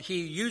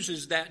he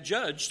uses that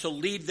judge to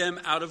lead them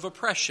out of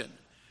oppression.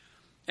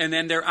 And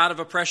then they're out of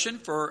oppression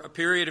for a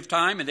period of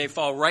time, and they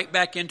fall right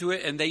back into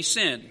it, and they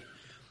sin.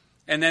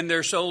 And then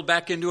they're sold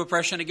back into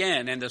oppression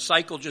again, and the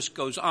cycle just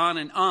goes on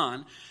and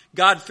on.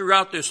 God,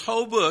 throughout this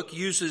whole book,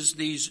 uses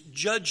these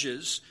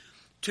judges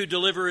to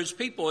deliver his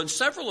people. And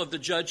several of the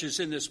judges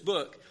in this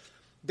book,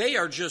 they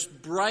are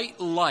just bright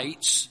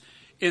lights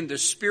in the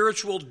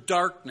spiritual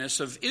darkness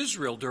of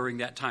Israel during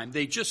that time.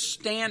 They just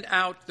stand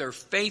out. They're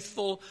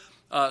faithful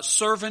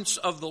servants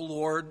of the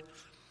Lord.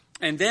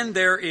 And then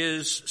there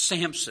is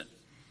Samson.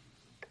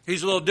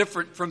 He's a little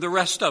different from the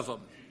rest of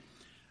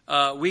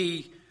them.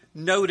 We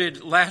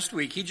noted last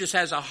week, he just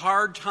has a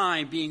hard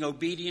time being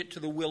obedient to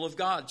the will of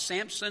God.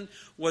 Samson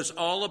was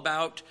all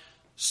about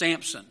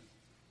Samson.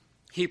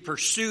 He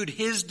pursued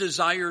his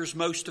desires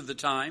most of the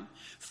time,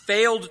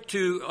 failed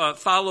to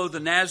follow the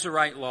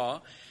Nazirite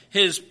law.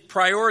 His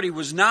priority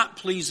was not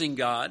pleasing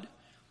God.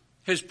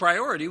 His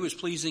priority was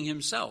pleasing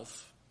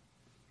himself.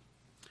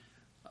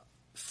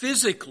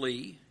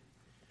 Physically,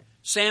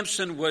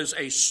 Samson was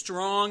a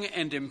strong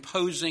and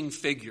imposing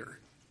figure.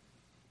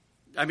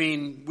 I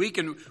mean,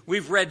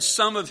 we've read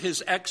some of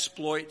his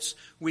exploits.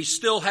 We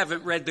still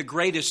haven't read the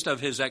greatest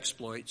of his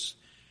exploits.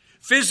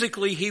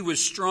 Physically, he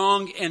was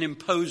strong and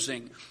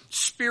imposing.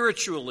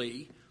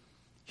 Spiritually,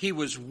 he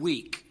was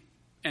weak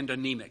and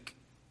anemic.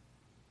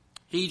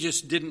 He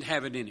just didn't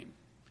have it in him.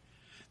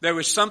 There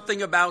was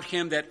something about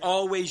him that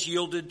always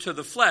yielded to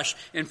the flesh.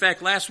 In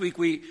fact, last week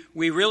we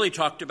really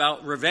talked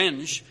about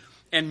revenge,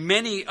 and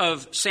many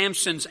of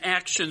Samson's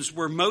actions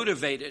were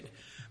motivated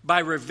by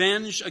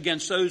revenge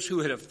against those who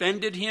had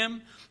offended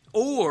him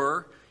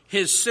or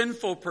his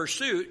sinful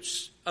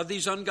pursuits of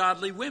these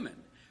ungodly women.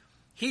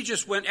 He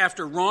just went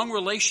after wrong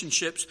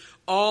relationships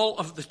all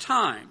of the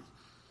time.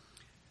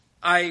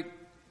 I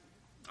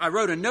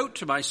wrote a note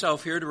to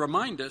myself here to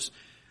remind us,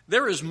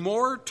 there is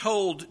more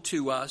told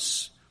to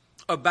us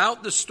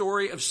about the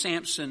story of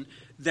Samson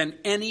than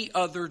any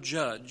other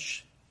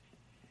judge,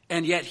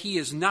 and yet he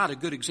is not a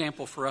good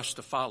example for us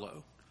to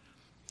follow.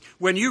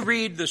 When you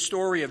read the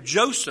story of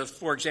Joseph,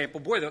 for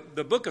example,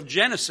 the book of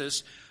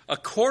Genesis, a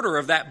quarter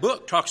of that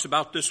book talks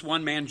about this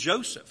one man,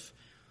 Joseph.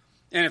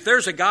 And if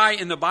there's a guy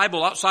in the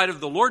Bible outside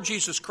of the Lord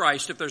Jesus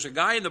Christ, if there's a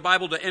guy in the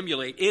Bible to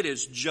emulate, it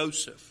is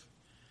Joseph.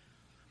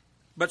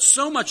 But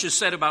so much is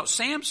said about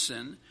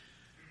Samson,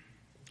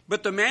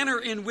 but the manner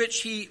in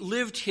which he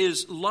lived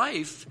his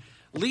life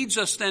leads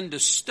us then to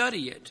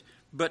study it,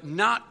 but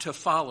not to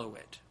follow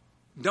it.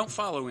 Don't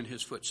follow in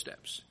his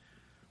footsteps.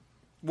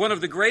 One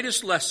of the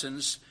greatest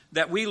lessons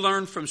that we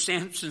learn from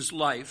Samson's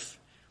life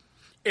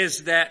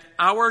is that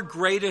our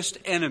greatest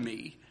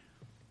enemy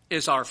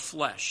is our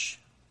flesh.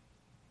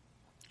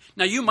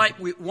 Now, you might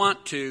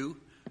want to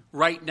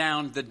write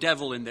down the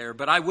devil in there,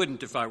 but I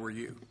wouldn't if I were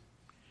you.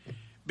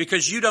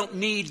 Because you don't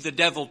need the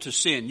devil to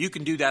sin. You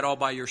can do that all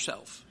by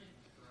yourself.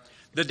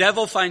 The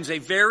devil finds a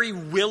very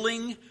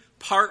willing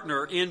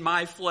partner in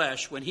my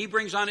flesh. When he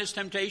brings on his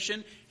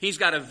temptation, he's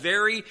got a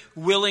very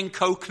willing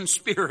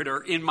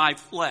co-conspirator in my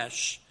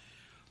flesh.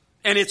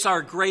 And it's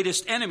our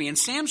greatest enemy. And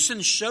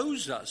Samson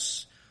shows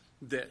us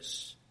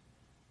this.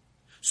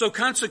 So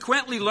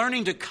consequently,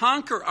 learning to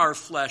conquer our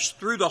flesh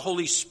through the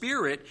Holy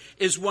Spirit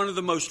is one of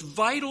the most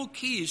vital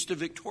keys to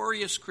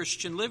victorious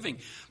Christian living.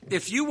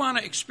 If you want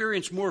to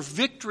experience more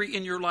victory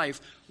in your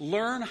life,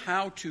 learn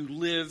how to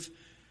live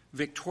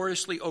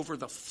victoriously over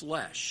the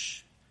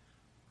flesh.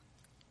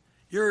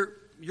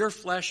 Your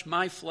flesh,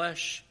 my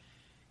flesh,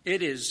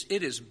 it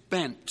is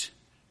bent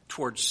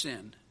towards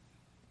sin.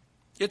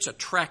 It's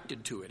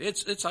attracted to it.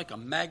 It's like a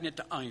magnet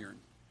to iron.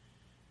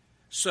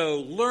 So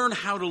learn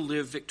how to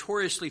live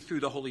victoriously through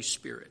the Holy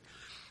Spirit.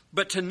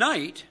 But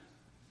tonight,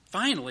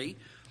 finally,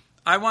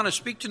 I want to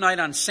speak tonight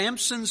on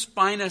Samson's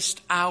finest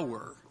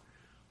hour.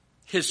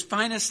 His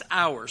finest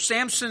hour.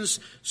 Samson's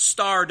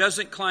star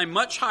doesn't climb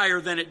much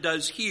higher than it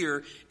does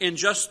here in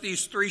just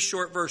these 3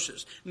 short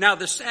verses. Now,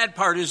 the sad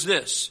part is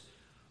this.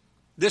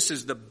 This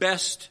is the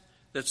best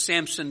that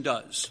Samson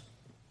does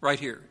right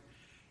here.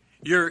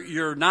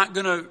 You're not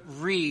going to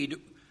read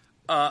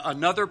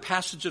another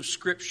passage of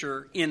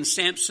Scripture in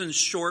Samson's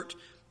short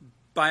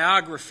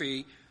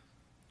biography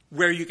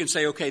where you can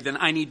say, okay, then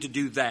I need to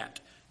do that.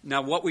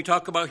 Now, what we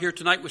talk about here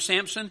tonight with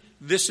Samson,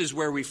 this is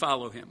where we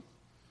follow him.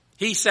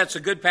 He sets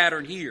a good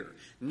pattern here.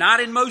 Not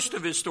in most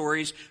of his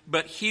stories,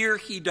 but here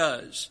he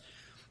does.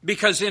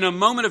 Because in a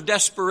moment of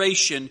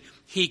desperation,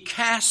 he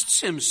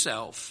casts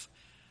himself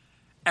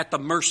at the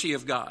mercy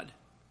of God.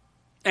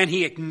 And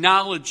he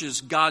acknowledges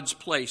God's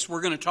place.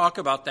 We're going to talk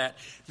about that.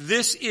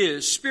 This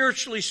is,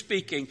 spiritually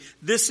speaking,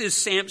 this is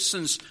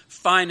Samson's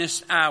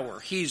finest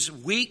hour. He's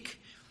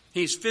weak.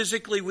 He's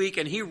physically weak,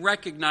 and he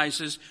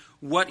recognizes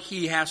what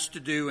he has to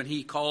do, and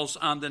he calls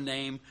on the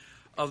name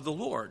of the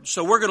Lord.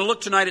 So we're going to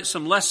look tonight at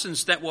some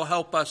lessons that will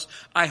help us,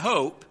 I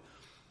hope,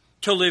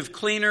 to live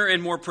cleaner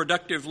and more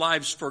productive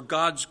lives for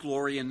God's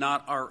glory and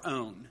not our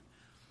own.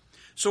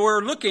 So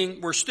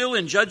we're still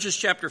in Judges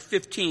chapter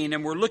 15,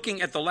 and we're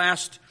looking at the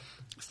last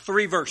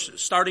 3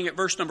 verses, starting at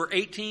verse number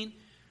 18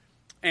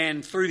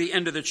 and through the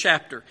end of the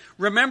chapter.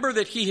 Remember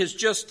that he has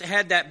just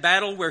had that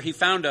battle where he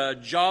found a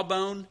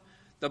jawbone.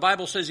 The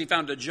Bible says he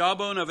found a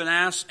jawbone of an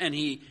ass, and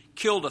he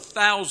killed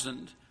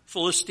 1,000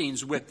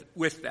 Philistines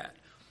with that.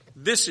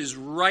 This is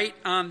right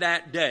on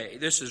that day.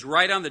 This is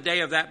right on the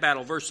day of that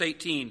battle. Verse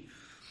 18.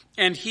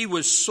 And he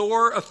was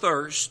sore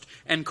athirst,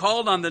 and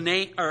called on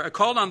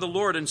the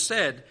Lord, and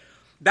said,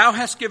 Thou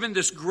hast given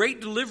this great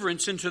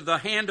deliverance into the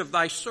hand of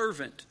thy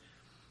servant.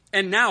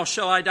 And now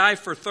shall I die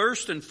for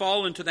thirst, and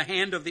fall into the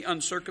hand of the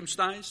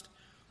uncircumcised?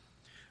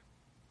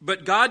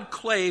 But God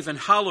clave an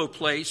hollow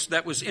place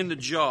that was in the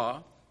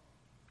jaw,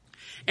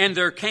 and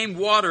there came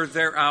water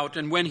thereout,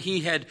 and when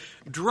he had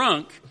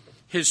drunk,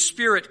 his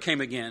spirit came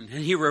again,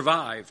 and he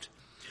revived.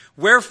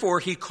 Wherefore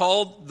he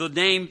called the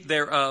name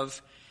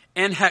thereof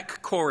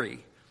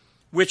Enhek-Kori,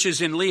 which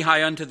is in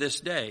Lehi unto this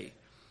day.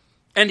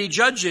 And he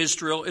judged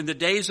Israel in the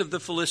days of the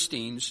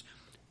Philistines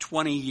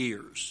 20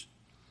 years.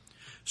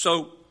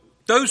 So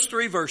those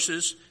 3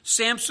 verses,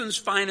 Samson's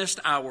finest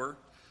hour.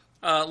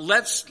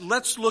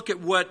 Let's look at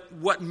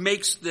what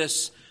makes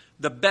this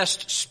the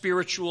best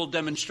spiritual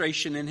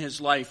demonstration in his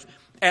life,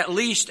 at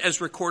least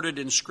as recorded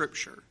in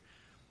Scripture.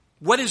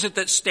 What is it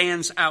that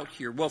stands out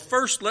here? Well,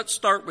 first, let's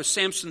start with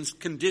Samson's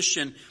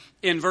condition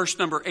in verse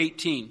number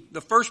 18.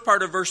 The first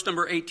part of verse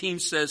number 18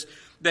 says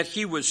that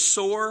he was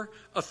sore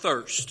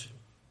athirst.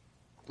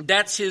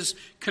 That's his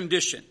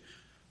condition.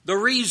 The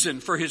reason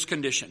for his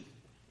condition.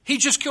 He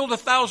just killed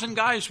 1,000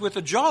 guys with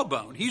a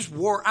jawbone. He's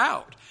wore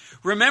out.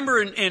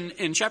 Remember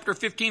in chapter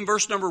 15,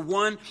 verse number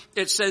 1,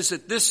 it says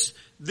that this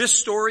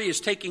story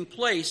is taking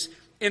place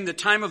in the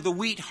time of the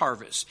wheat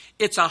harvest.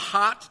 It's a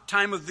hot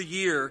time of the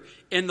year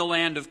in the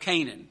land of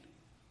Canaan,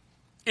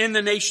 in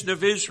the nation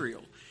of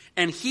Israel.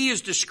 And he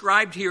is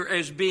described here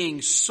as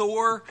being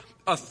sore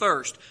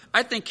athirst.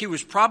 I think he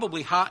was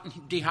probably hot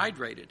and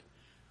dehydrated.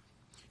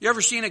 You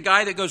ever seen a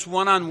guy that goes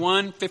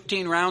 1-on-1,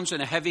 15 rounds in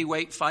a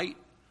heavyweight fight?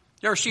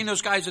 You ever seen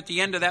those guys at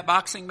the end of that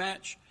boxing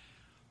match?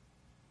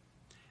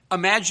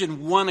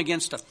 Imagine 1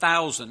 against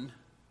 1,000,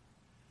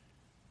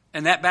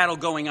 and that battle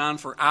going on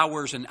for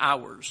hours and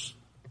hours.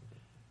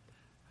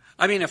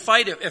 I mean,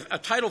 a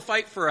title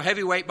fight for a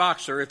heavyweight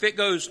boxer, if it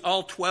goes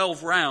all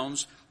 12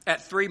 rounds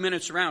at 3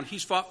 minutes a round,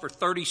 he's fought for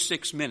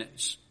 36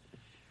 minutes.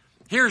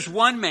 Here's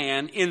one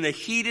man in the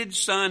heated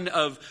sun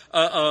of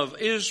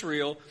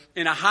Israel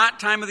in a hot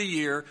time of the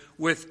year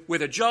with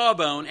a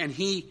jawbone, and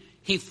he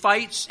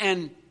fights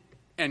and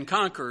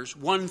conquers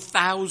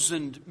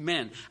 1,000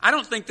 men. I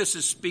don't think this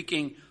is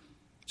speaking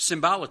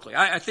symbolically.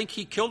 I think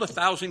he killed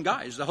 1,000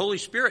 guys. The Holy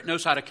Spirit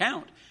knows how to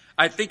count.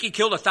 I think he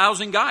killed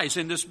 1,000 guys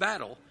in this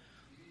battle.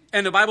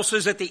 And the Bible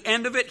says at the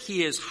end of it,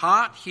 he is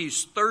hot,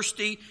 he's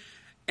thirsty.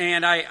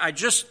 And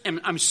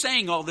I'm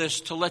saying all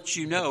this to let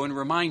you know and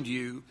remind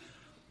you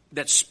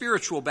that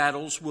spiritual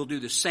battles will do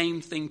the same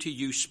thing to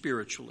you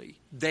spiritually.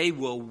 They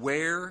will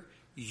wear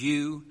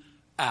you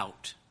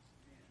out.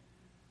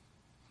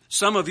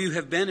 Some of you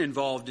have been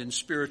involved in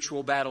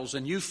spiritual battles,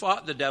 and you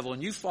fought the devil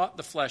and you fought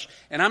the flesh.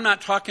 And I'm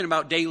not talking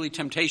about daily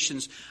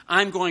temptations.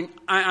 I'm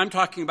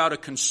talking about a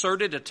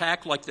concerted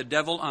attack like the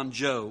devil on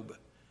Job.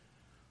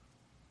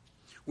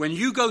 When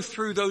you go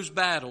through those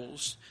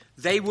battles,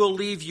 they will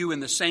leave you in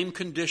the same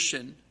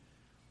condition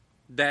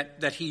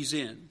that he's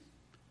in.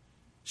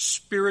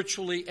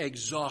 Spiritually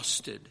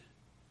exhausted,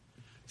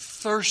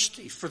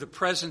 thirsty for the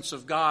presence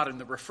of God and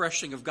the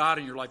refreshing of God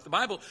in your life. The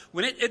Bible,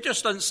 when it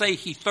just doesn't say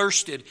he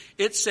thirsted,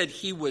 it said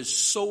he was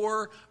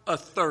sore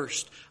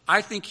athirst.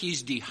 I think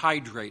he's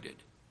dehydrated.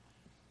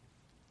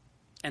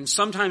 And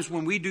sometimes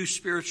when we do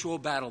spiritual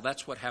battle,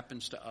 that's what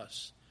happens to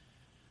us.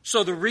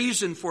 So the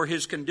reason for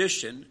his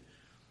condition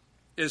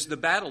is the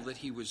battle that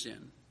he was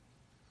in.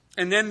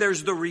 And then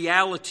there's the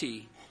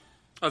reality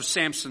of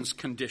Samson's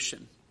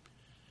condition.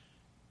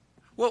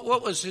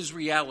 What was his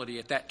reality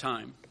at that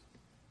time?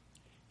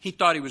 He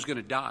thought he was going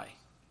to die.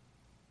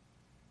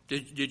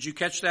 Did you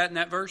catch that in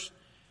that verse?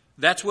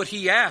 That's what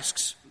he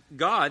asks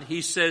God.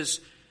 He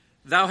says,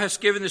 Thou hast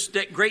given this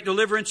great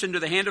deliverance into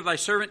the hand of thy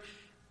servant,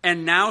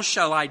 and now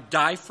shall I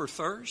die for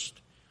thirst?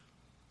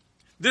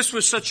 This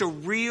was such a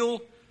real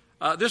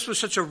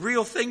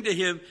thing to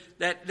him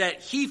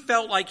that he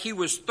felt like he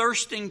was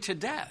thirsting to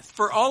death.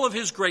 For all of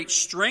his great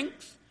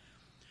strength,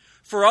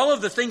 for all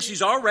of the things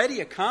he's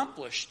already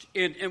accomplished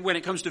when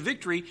it comes to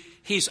victory,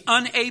 he's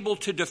unable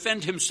to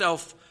defend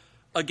himself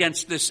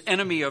against this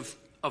enemy of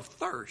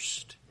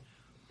thirst.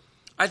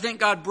 I think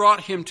God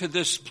brought him to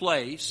this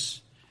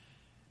place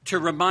to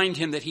remind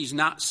him that he's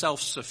not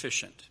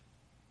self-sufficient.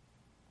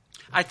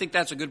 I think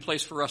that's a good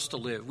place for us to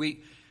live.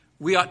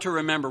 We ought to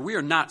remember we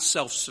are not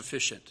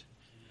self-sufficient.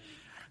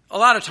 A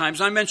lot of times,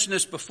 I mentioned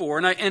this before,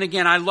 and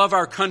again, I love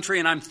our country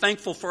and I'm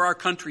thankful for our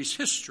country's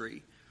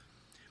history.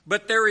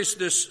 But there is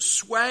this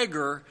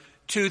swagger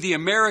to the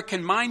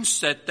American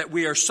mindset that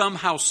we are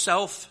somehow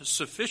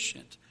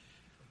self-sufficient.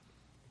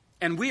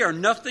 And we are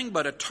nothing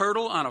but a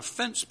turtle on a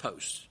fence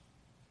post.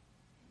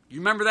 You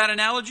remember that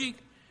analogy?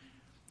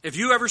 If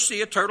you ever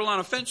see a turtle on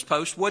a fence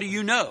post, what do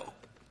you know?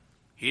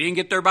 He didn't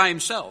get there by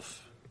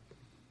himself.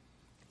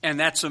 And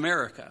that's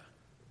America.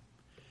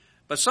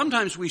 But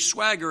sometimes we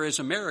swagger as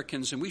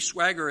Americans, and we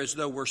swagger as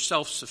though we're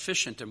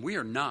self-sufficient, and we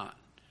are not.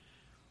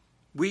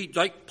 We,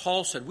 like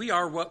Paul said, we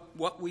are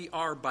what we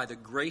are by the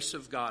grace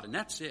of God, and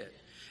that's it.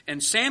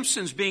 And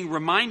Samson's being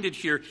reminded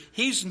here,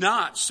 he's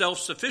not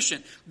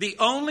self-sufficient. The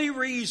only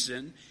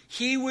reason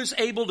he was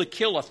able to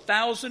kill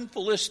 1,000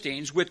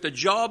 Philistines with the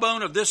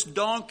jawbone of this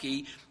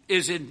donkey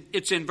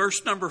it's in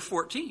verse number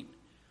 14.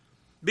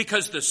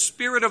 Because the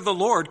Spirit of the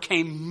Lord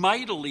came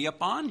mightily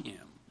upon him.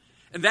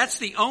 And that's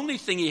the only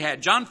thing he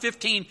had. John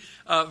 15,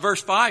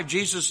 verse 5,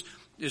 Jesus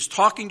is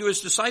talking to his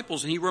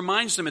disciples, and he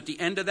reminds them at the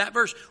end of that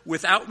verse,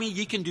 without me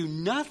ye can do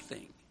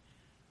nothing.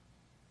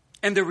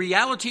 And the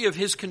reality of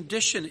his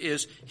condition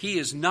is he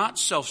is not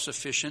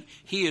self-sufficient.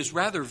 He is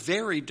rather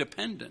very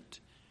dependent.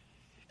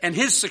 And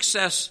his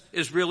success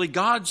is really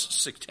God's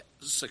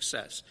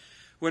success.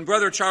 When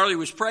Brother Charlie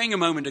was praying a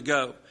moment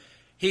ago,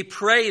 he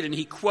prayed and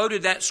he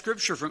quoted that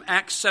scripture from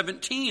Acts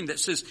 17 that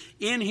says,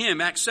 in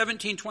him, Acts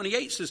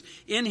 17:28 says,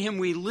 in him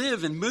we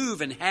live and move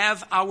and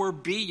have our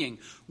being.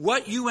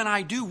 What you and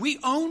I do, we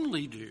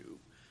only do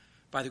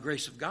by the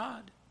grace of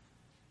God.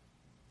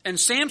 And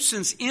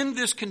Samson's in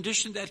this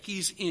condition that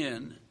he's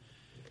in.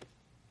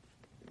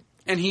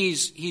 And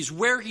he's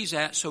where he's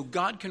at, so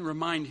God can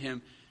remind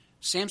him,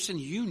 Samson,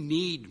 you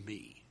need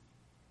me.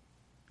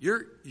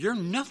 You're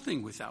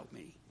nothing without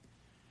me.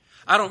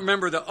 I don't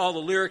remember all the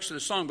lyrics of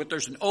the song, but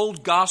there's an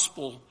old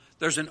gospel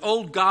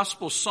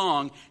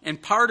song, and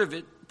part of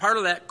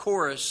that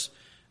chorus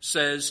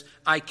says,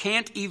 I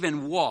can't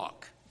even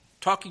walk.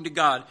 Talking to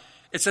God,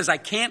 it says, I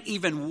can't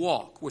even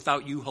walk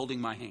without you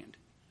holding my hand.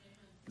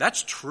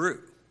 That's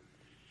true.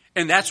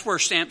 And that's where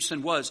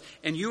Samson was.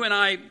 And you and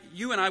I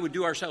would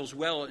do ourselves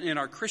well in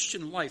our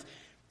Christian life.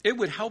 It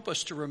would help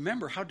us to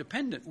remember how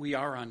dependent we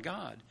are on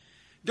God.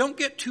 Don't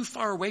get too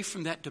far away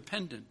from that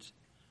dependence.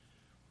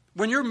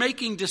 When you're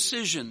making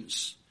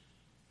decisions,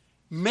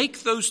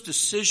 make those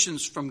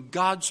decisions from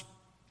God's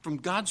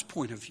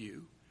point of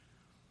view.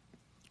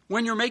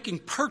 When you're making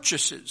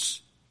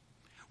purchases,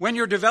 when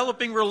you're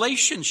developing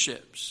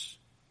relationships,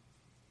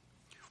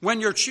 when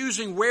you're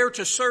choosing where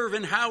to serve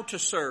and how to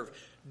serve,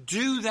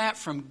 do that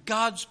from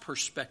God's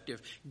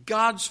perspective,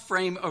 God's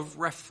frame of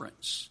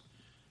reference.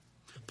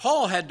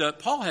 Paul had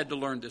to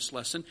learn this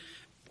lesson.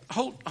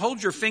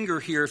 Hold your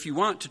finger here if you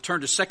want to turn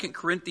to 2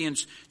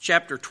 Corinthians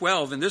chapter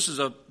 12. And this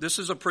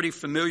is a pretty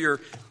familiar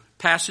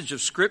passage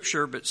of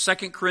Scripture. But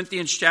 2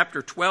 Corinthians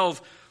chapter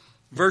 12,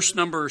 verse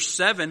number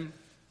 7.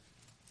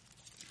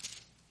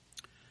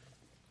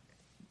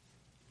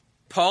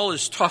 Paul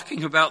is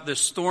talking about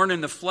this thorn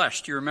in the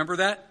flesh. Do you remember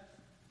that?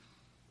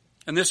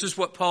 And this is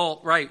what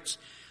Paul writes.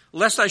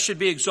 Lest I should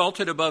be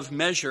exalted above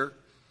measure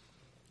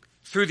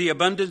through the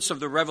abundance of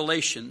the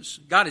revelations.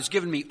 God has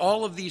given me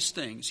all of these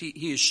things.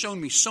 He has shown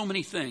me so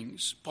many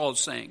things, Paul is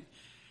saying.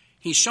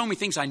 He's shown me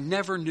things I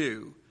never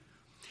knew.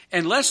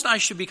 And lest I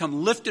should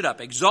become lifted up,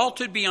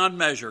 exalted beyond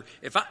measure,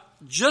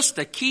 just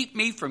to keep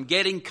me from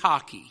getting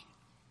cocky.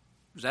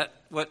 Is that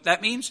what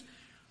that means?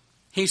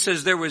 He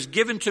says, there was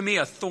given to me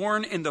a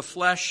thorn in the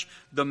flesh,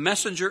 the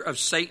messenger of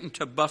Satan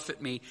to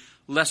buffet me,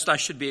 lest I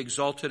should be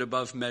exalted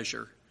above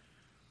measure.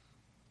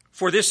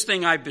 For this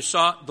thing I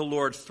besought the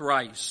Lord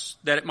thrice,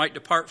 that it might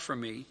depart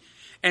from me.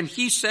 And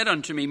he said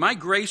unto me, my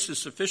grace is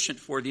sufficient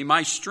for thee.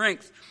 My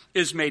strength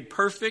is made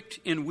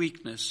perfect in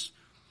weakness.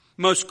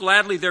 Most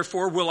gladly,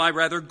 therefore, will I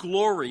rather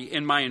glory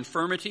in my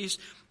infirmities,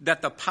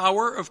 that the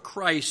power of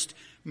Christ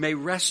may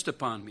rest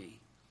upon me.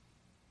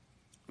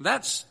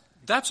 That's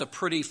a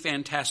pretty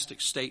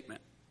fantastic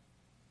statement.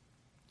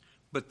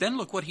 But then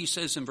look what he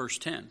says in verse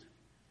 10.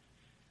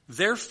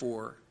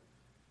 Therefore,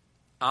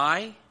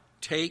 I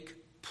take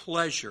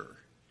pleasure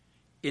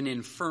in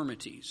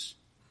infirmities,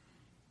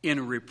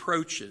 in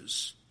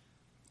reproaches,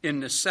 in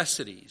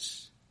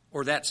necessities,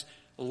 or that's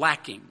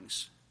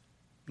lackings,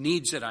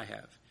 needs that I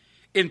have,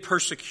 in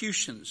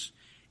persecutions,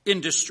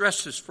 in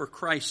distresses for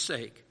Christ's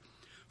sake.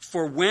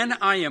 For when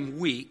I am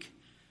weak,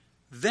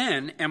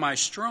 then am I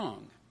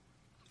strong.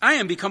 I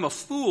am become a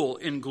fool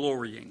in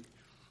glorying.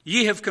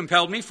 Ye have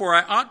compelled me, for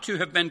I ought to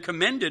have been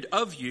commended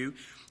of you.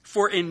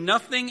 For in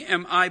nothing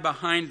am I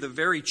behind the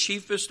very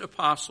chiefest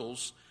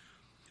apostles,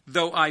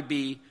 though I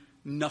be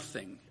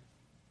nothing.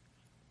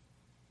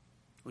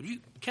 Will you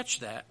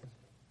catch that?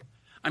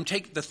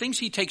 The things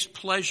he takes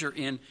pleasure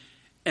in,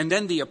 and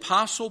then the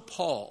Apostle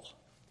Paul,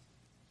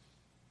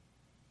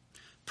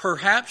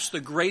 perhaps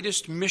the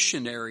greatest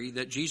missionary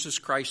that Jesus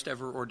Christ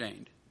ever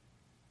ordained.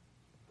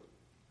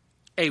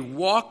 A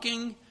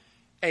walking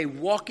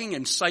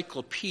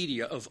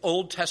encyclopedia of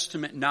Old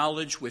Testament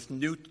knowledge with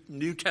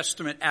New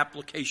Testament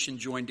application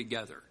joined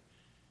together.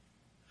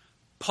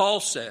 Paul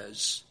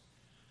says,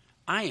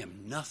 I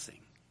am nothing.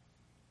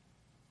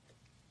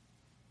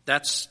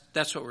 That's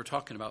what we're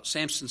talking about.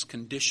 Samson's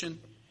condition.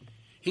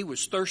 He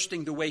was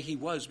thirsting the way he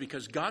was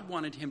because God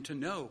wanted him to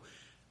know,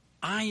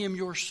 I am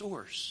your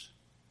source.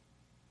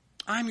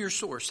 I'm your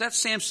source. That's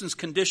Samson's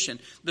condition.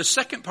 The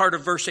second part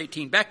of verse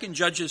 18, back in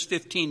Judges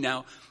 15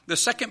 now, the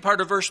second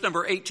part of verse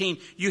number 18,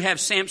 you have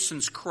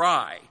Samson's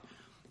cry.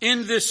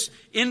 in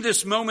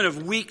this moment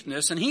of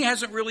weakness, and he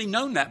hasn't really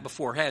known that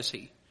before, has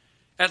he?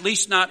 At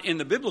least not in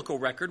the biblical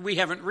record. We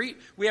haven't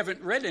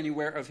read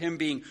anywhere of him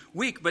being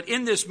weak, but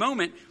in this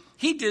moment,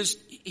 he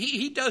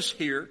does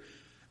hear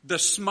the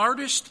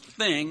smartest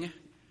thing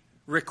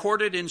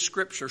recorded in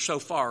Scripture so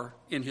far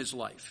in his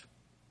life.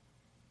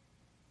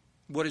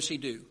 What does he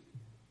do?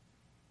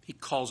 He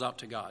calls out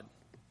to God.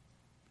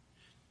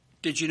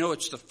 Did you know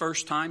it's the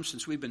first time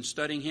since we've been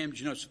studying him? Did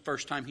you know it's the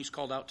first time he's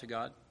called out to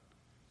God?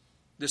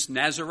 This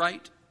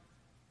Nazarite,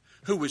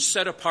 who was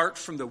set apart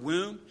from the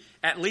womb,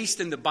 at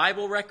least in the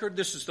Bible record,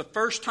 this is the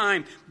first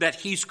time that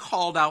he's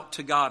called out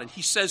to God. And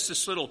he says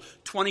this little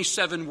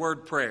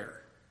 27-word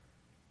prayer.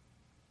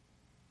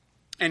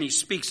 And he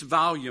speaks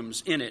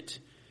volumes in it.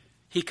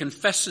 He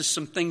confesses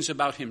some things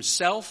about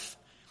himself,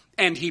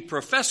 and he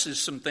professes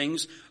some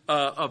things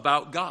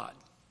about God.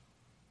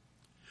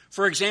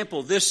 For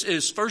example, this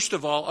is, first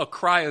of all, a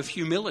cry of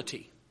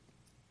humility.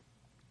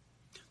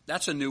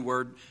 That's a new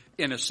word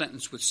in a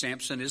sentence with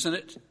Samson, isn't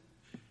it?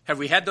 Have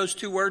we had those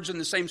two words in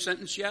the same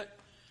sentence yet?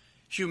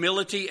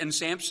 Humility and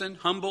Samson,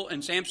 humble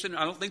and Samson?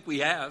 I don't think we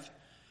have.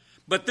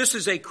 But this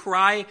is a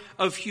cry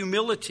of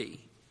humility.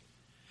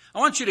 I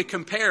want you to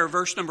compare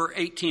verse number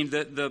 18,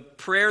 the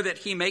prayer that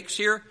he makes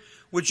here.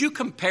 Would you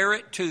compare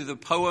it to the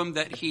poem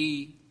that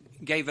he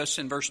gave us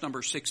in verse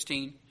number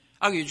 16?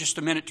 I'll give you just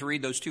a minute to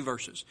read those two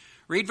verses.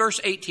 Read verse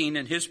 18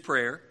 in his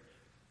prayer,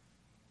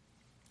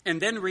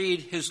 and then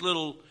read his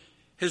little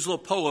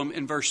poem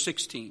in verse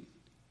 16.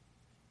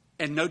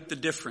 And note the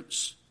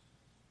difference.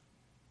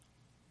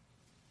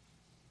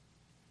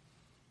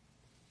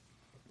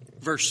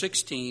 Verse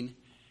 16,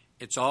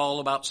 it's all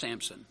about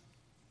Samson.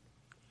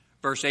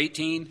 Verse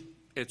 18,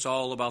 it's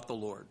all about the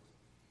Lord.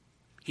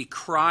 He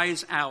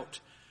cries out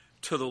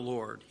to the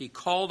Lord. He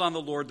called on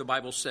the Lord, the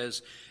Bible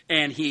says,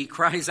 and he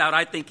cries out,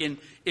 I think, in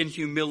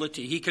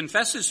humility. He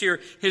confesses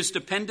here his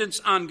dependence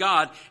on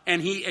God,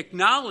 and he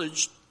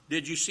acknowledged,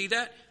 did you see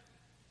that?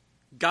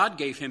 God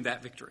gave him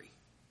that victory.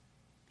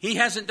 He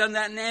hasn't done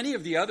that in any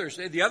of the others.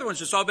 The other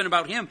ones, it's all been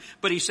about him.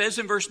 But he says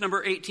in verse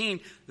number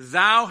 18,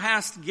 thou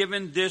hast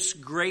given this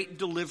great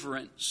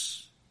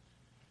deliverance.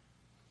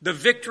 The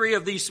victory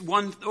of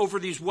over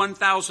these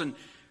 1,000.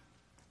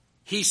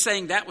 He's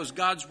saying that was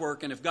God's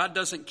work. And if God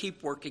doesn't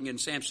keep working in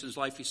Samson's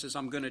life, he says,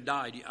 I'm going to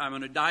die. I'm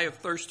going to die of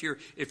thirst here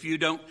if you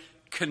don't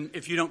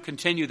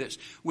continue this.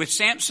 With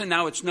Samson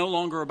now, it's no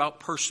longer about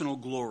personal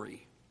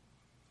glory.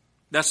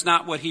 That's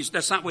not what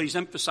he's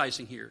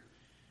emphasizing here.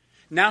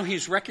 Now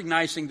he's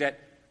recognizing that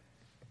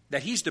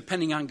he's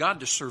depending on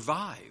God to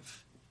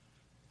survive.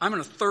 I'm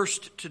going to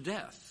thirst to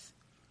death.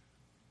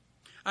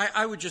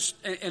 I would just,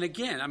 and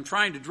again, I'm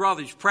trying to draw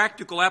these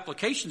practical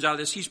applications out of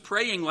this. He's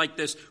praying like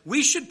this.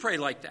 We should pray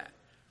like that.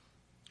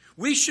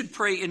 We should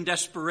pray in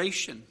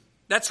desperation.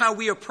 That's how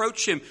we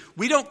approach him.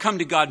 We don't come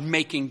to God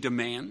making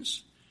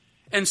demands.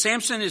 And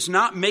Samson is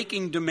not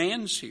making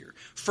demands here.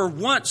 For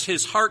once,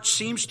 his heart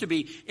seems to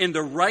be in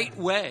the right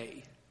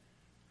way.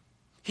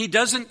 He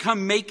doesn't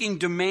come making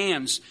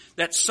demands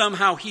that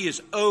somehow he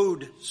is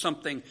owed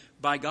something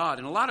by God.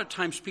 And a lot of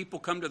times people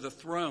come to the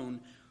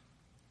throne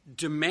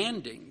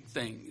demanding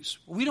things.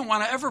 We don't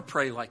want to ever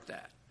pray like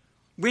that.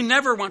 We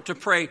never want to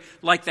pray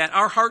like that.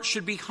 Our hearts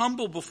should be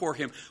humble before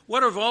him.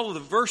 What of all of the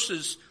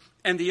verses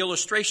and the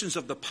illustrations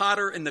of the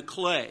potter and the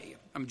clay?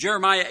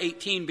 Jeremiah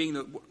 18 being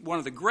one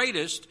of the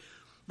greatest,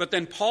 but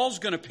then Paul's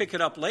going to pick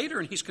it up later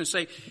and he's going to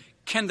say,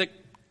 can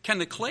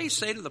the clay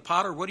say to the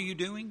potter, what are you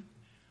doing?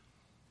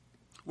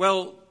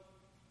 Well,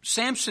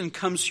 Samson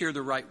comes here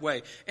the right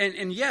way.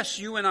 And yes,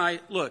 you and I,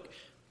 look,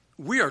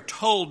 we are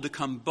told to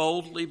come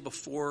boldly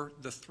before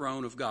the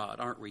throne of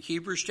God, aren't we?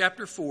 Hebrews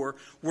chapter 4,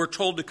 we're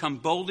told to come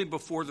boldly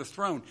before the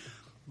throne.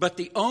 But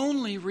the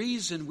only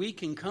reason we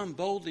can come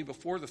boldly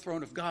before the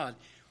throne of God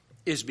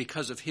is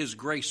because of his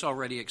grace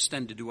already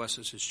extended to us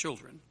as his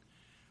children.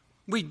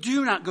 We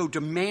do not go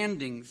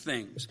demanding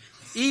things.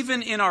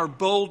 Even in our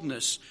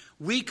boldness,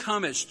 we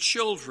come as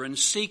children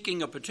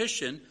seeking a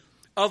petition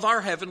of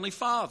our Heavenly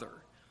Father.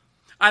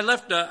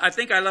 I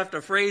think I left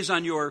a phrase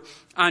on your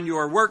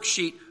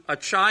worksheet, a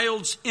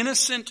child's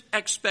innocent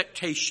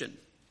expectation.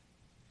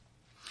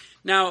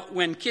 Now,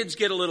 when kids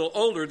get a little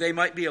older, they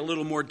might be a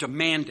little more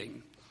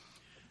demanding.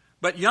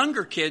 But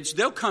younger kids,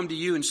 they'll come to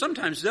you and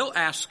sometimes they'll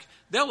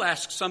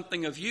ask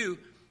something of you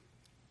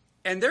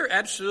and they're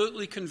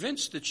absolutely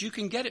convinced that you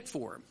can get it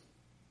for them.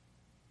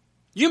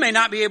 You may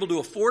not be able to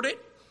afford it.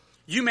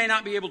 You may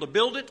not be able to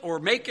build it or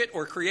make it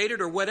or create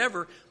it or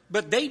whatever,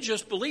 but they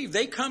just believe.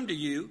 They come to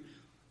you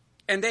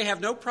and they have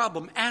no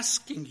problem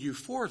asking you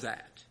for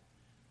that.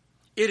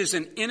 It is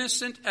an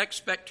innocent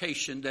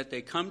expectation that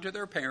they come to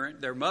their parent,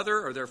 their mother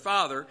or their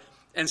father,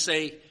 and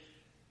say,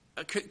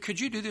 could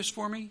you do this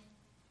for me?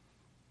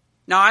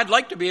 Now, I'd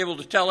like to be able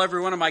to tell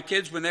every one of my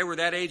kids when they were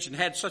that age and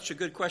had such a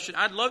good question,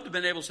 I'd love to have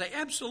been able to say,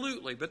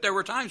 absolutely. But there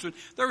were times when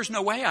there was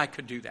no way I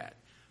could do that.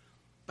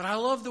 But I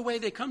love the way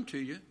they come to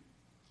you.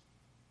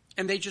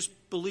 And they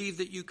just believe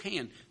that you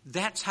can.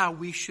 That's how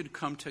we should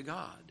come to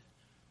God.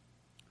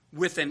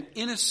 With an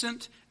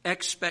innocent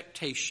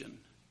expectation.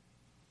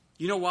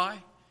 You know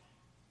why?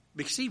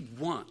 because he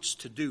wants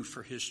to do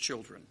for his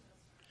children.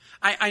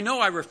 I know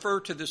I refer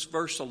to this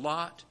verse a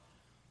lot,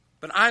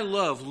 but I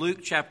love Luke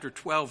chapter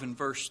 12 and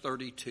verse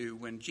 32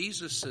 when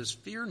Jesus says,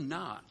 "Fear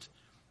not,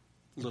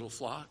 little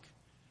flock,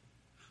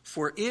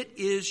 for it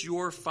is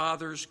your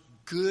Father's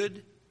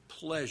good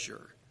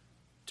pleasure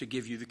to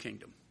give you the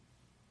kingdom."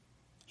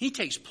 He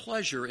takes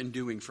pleasure in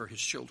doing for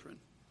his children.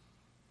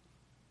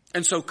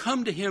 And so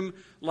come to him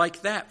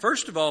like that.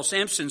 First of all,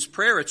 Samson's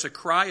prayer, it's a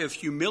cry of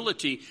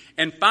humility.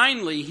 And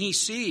finally, he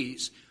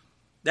sees,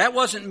 that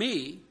wasn't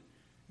me.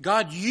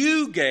 God,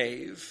 you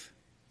gave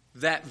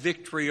that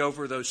victory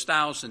over those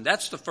 1,000.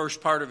 That's the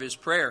first part of his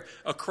prayer,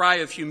 a cry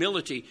of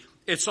humility.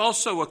 It's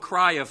also a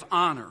cry of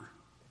honor.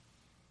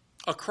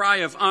 A cry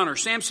of honor.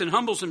 Samson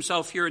humbles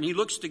himself here and he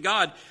looks to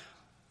God,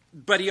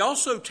 but he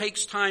also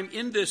takes time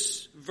in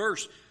this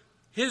verse.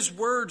 His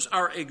words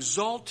are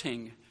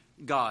exalting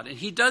God, and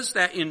he does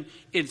that in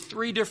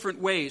 3 different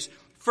ways.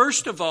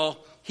 First of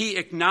all, he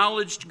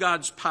acknowledged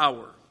God's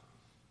power.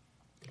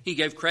 He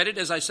gave credit,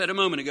 as I said a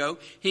moment ago,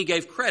 he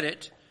gave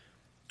credit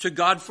to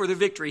God for the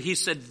victory. He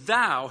said,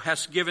 "Thou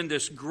hast given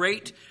this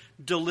great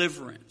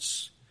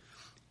deliverance."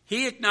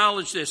 He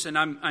acknowledged this, and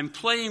I'm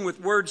playing with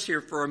words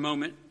here for a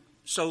moment,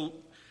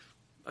 so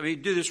let me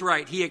do this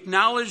right. He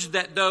acknowledged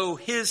that though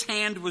his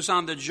hand was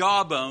on the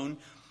jawbone,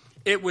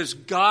 it was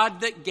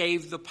God that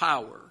gave the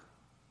power.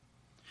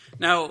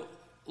 Now,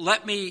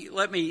 let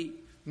me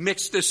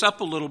mix this up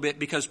a little bit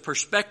because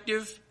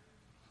perspective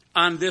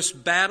on this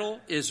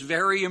battle is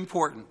very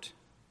important.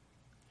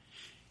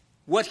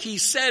 What he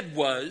said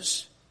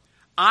was,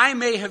 I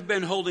may have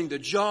been holding the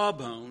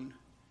jawbone,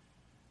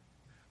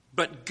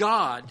 but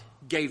God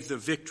gave the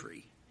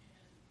victory.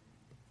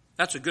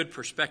 That's a good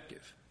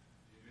perspective.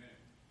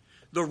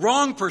 The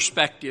wrong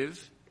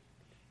perspective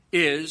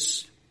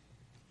is,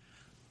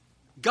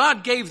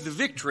 God gave the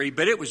victory,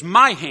 but it was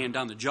my hand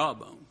on the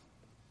jawbone.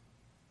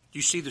 Do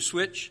you see the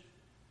switch?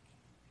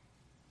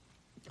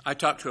 I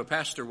talked to a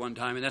pastor one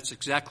time, and that's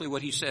exactly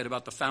what he said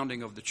about the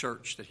founding of the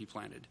church that he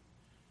planted.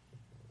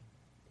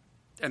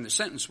 And the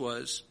sentence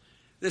was,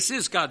 this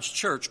is God's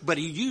church, but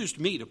he used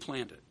me to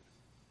plant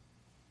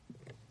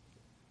it.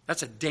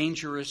 That's a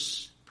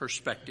dangerous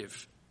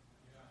perspective.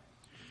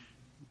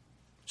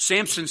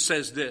 Samson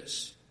says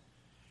this,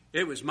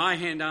 it was my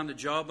hand on the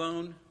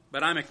jawbone,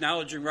 but I'm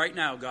acknowledging right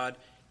now, God,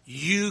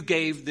 you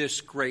gave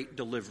this great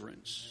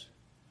deliverance.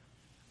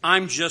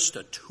 I'm just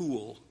a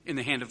tool in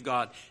the hand of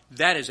God.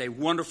 That is a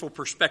wonderful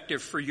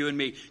perspective for you and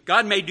me.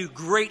 God may do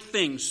great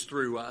things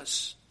through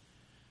us,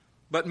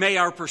 but may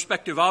our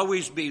perspective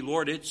always be,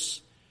 Lord,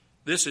 this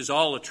is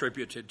all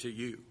attributed to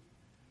you.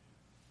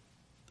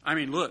 I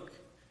mean, look,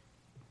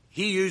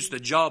 he used the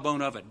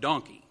jawbone of a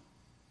donkey.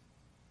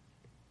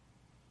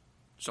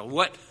 So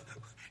what?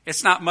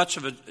 It's not much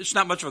of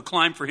a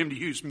climb for him to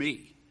use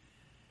me.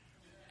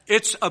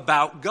 It's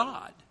about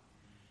God.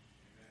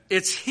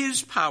 It's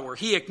his power.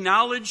 He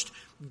acknowledged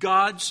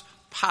God's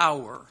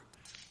power.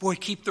 Boy,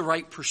 keep the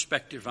right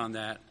perspective on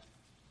that.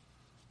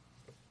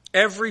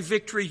 Every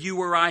victory you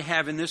or I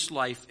have in this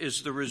life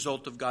is the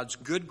result of God's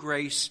good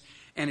grace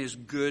and his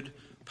good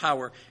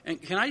power. And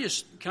can I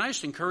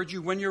just encourage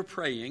you when you're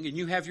praying and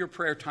you have your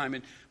prayer time,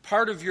 and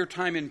part of your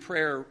time in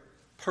prayer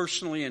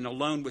personally and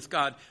alone with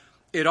God,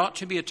 it ought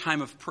to be a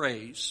time of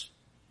praise.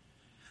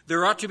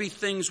 There ought to be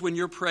things when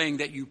you're praying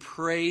that you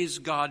praise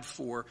God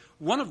for.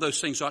 One of those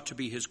things ought to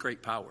be his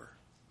great power.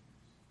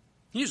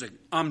 He's an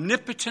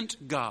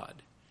omnipotent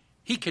God.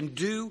 He can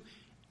do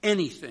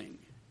anything.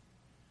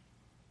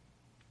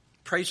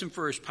 Praise him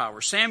for his power.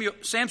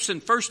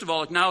 Samson, first of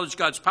all, acknowledged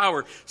God's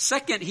power.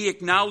 Second, he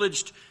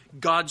acknowledged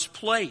God's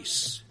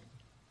place.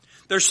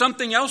 There's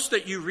something else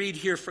that you read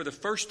here for the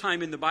first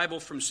time in the Bible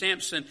from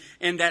Samson,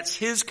 and that's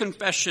his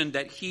confession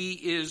that he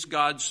is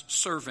God's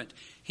servant.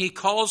 He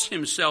calls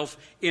himself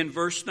in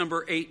verse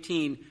number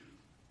 18,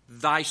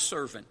 thy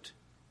servant.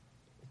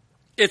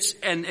 It's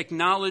an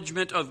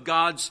acknowledgement of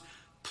God's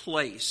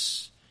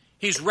place.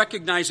 He's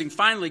recognizing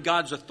finally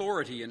God's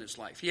authority in his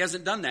life. He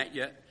hasn't done that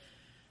yet.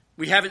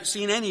 We haven't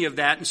seen any of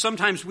that, and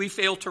sometimes we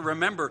fail to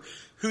remember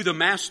who the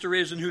master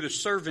is and who the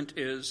servant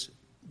is.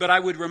 But I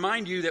would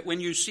remind you that when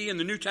you see in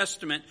the New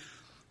Testament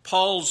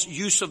Paul's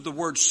use of the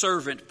word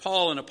servant,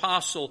 Paul, an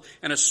apostle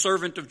and a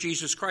servant of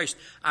Jesus Christ,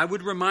 I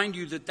would remind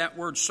you that that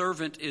word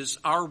servant is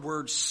our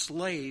word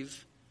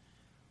slave.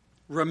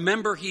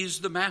 Remember, he's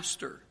the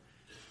master.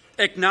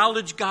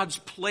 Acknowledge God's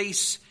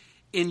place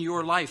in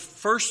your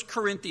life. 1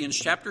 Corinthians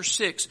chapter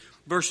 6,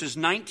 verses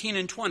 19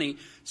 and 20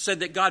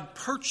 said that God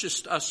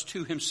purchased us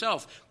to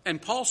himself.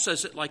 And Paul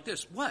says it like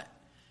this. What?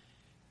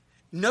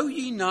 Know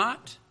ye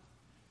not?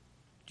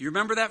 Do you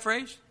remember that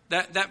phrase?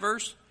 That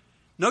verse?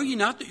 Know ye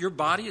not that your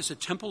body is a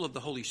temple of the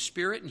Holy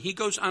Spirit? And he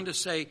goes on to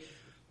say,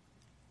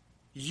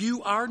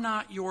 you are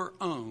not your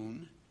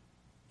own.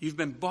 You've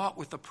been bought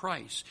with a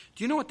price.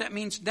 Do you know what that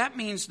means? That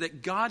means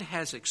that God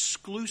has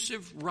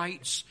exclusive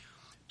rights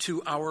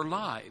to our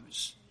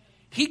lives.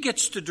 He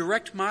gets to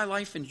direct my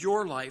life and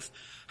your life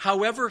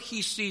however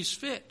he sees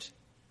fit.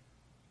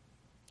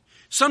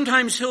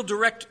 Sometimes he'll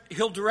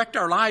direct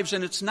our lives,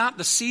 and it's not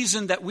the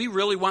season that we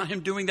really want him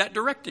doing that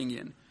directing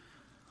in.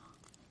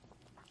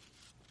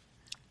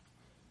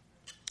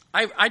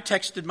 I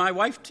texted my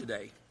wife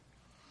today,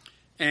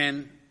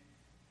 and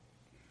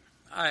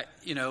I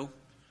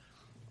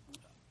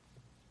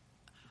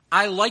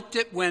liked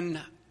it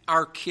when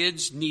our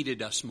kids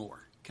needed us more.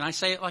 Can I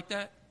say it like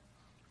that?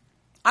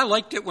 I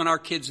liked it when our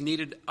kids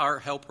needed our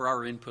help or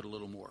our input a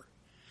little more.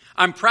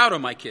 I'm proud of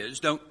my kids.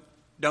 Don't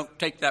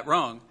take that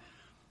wrong.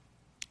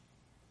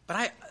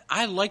 But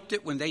I liked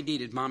it when they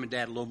needed mom and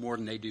dad a little more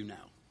than they do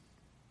now.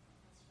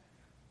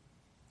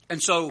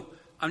 And so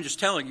I'm just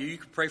telling you, you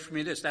can pray for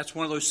me this. That's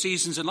one of those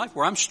seasons in life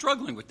where I'm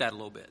struggling with that a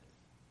little bit.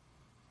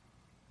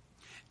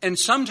 And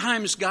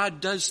sometimes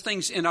God does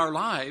things in our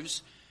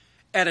lives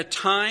at a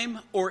time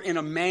or in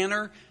a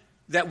manner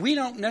that we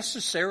don't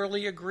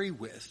necessarily agree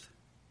with.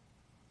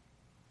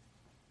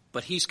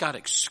 But he's got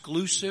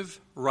exclusive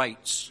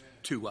rights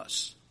to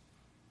us.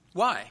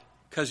 Why?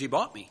 Because he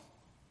bought me.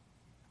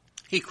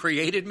 He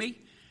created me,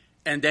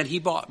 and then he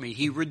bought me.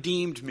 He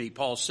redeemed me,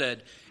 Paul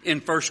said in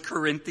 1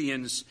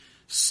 Corinthians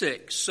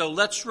 6. So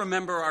let's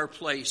remember our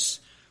place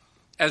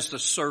as the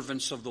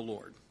servants of the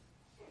Lord.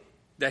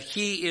 That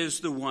he is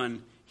the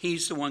one,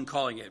 he's the one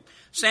calling it.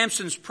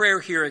 Samson's prayer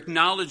here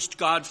acknowledged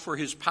God for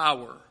his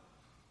power.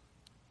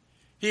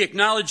 He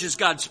acknowledges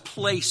God's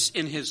place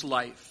in his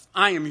life.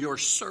 I am your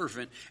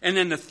servant. And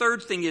then the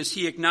third thing is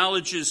he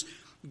acknowledges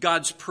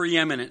God's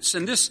preeminence.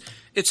 And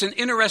it's an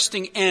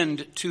interesting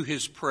end to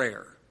his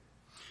prayer.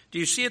 Do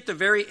you see at the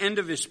very end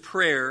of his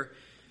prayer,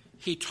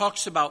 he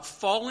talks about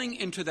falling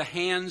into the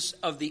hands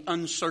of the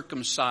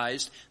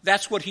uncircumcised.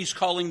 That's what he's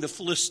calling the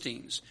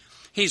Philistines.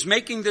 He's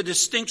making the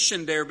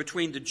distinction there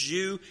between the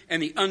Jew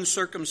and the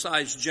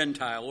uncircumcised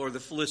Gentile, or the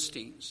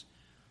Philistines.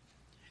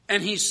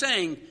 And he's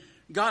saying,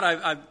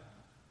 God,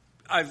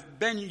 I've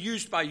been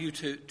used by you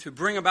to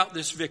bring about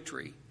this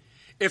victory.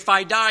 If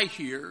I die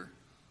here,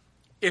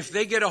 if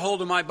they get a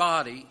hold of my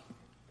body,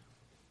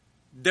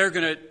 they're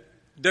going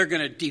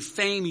to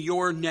defame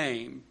your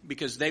name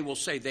because they will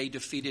say they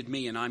defeated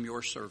me and I'm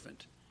your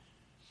servant.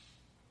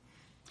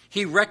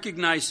 He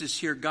recognizes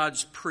here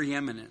God's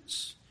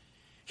preeminence.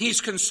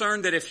 He's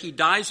concerned that if he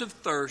dies of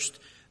thirst,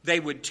 they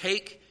would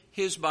take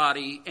his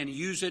body and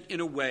use it in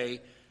a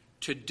way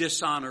to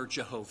dishonor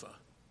Jehovah.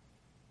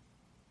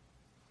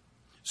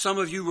 Some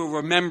of you will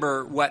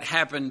remember what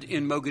happened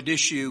in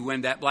Mogadishu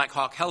when that Black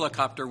Hawk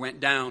helicopter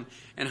went down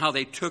and how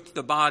they took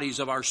the bodies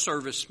of our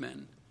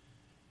servicemen.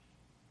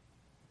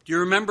 Do you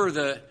remember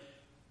the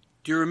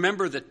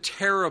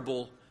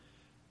terrible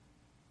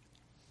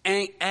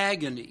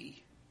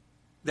agony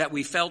that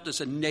we felt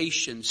as a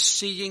nation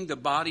seeing the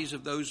bodies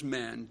of those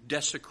men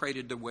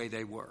desecrated the way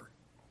they were?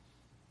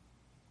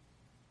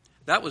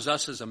 That was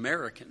us as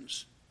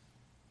Americans.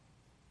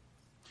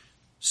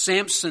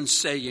 Samson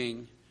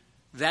saying,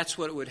 that's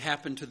what would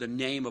happen to the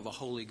name of a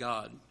holy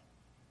God.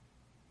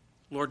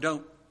 Lord,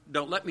 don't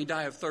let me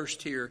die of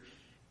thirst here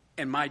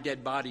and my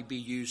dead body be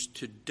used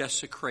to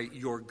desecrate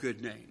your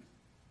good name.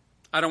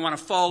 I don't want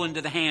to fall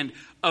into the hand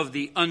of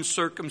the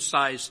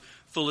uncircumcised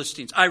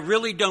Philistines. I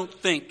really don't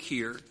think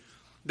here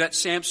that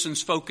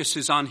Samson's focus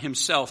is on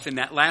himself. In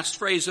that last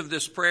phrase of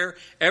this prayer,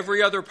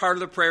 every other part of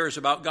the prayer is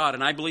about God.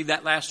 And I believe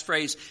that last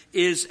phrase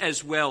is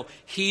as well.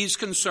 He's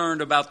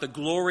concerned about the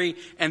glory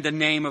and the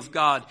name of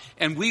God.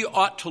 And we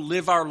ought to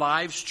live our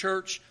lives,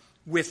 church,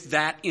 with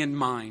that in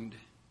mind.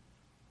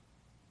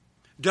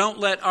 Don't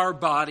let our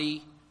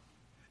body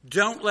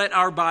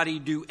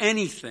do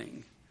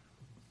anything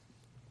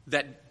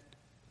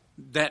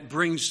that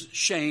brings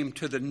shame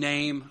to the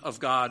name of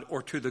God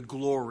or to the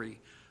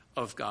glory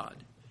of God.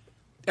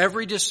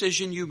 Every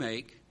decision you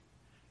make,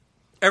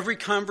 every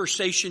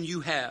conversation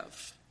you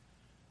have,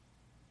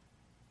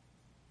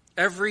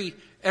 every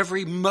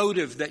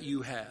motive that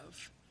you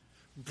have,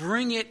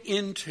 bring it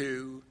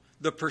into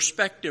the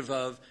perspective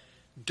of,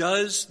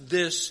 does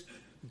this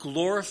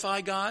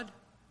glorify God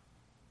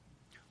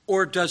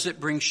or does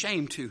it bring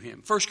shame to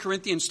him? 1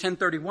 Corinthians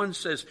 10:31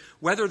 says,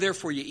 whether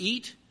therefore you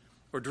eat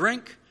or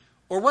drink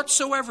or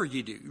whatsoever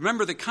you do.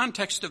 Remember, the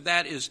context of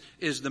that is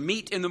the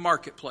meat in the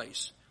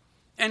marketplace.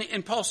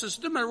 And Paul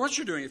says, no matter what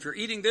you're doing, if you're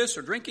eating this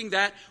or drinking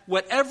that,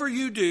 whatever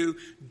you do,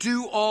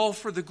 do all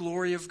for the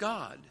glory of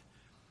God.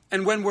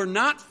 And when we're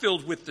not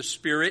filled with the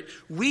Spirit,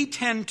 we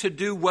tend to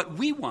do what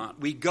we want.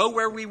 We go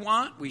where we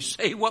want. We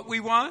say what we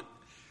want.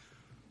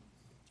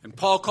 And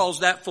Paul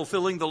calls that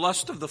fulfilling the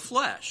lust of the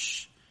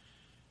flesh.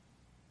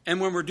 And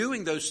when we're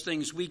doing those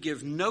things, we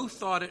give no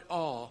thought at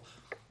all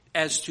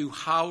as to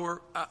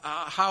how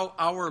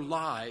our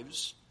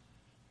lives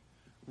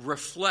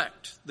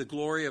reflect the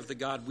glory of the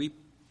God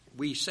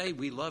we say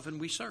we love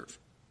and we serve.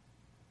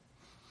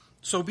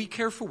 So be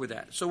careful with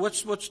that. So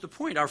what's the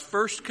point? Our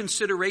first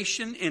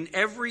consideration in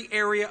every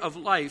area of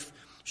life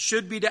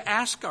should be to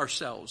ask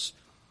ourselves,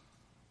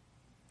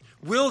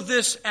 will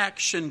this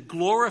action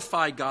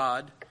glorify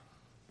God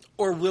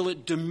or will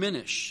it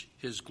diminish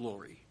his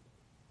glory?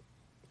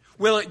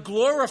 Will it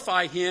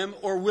glorify him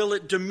or will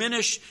it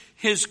diminish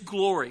his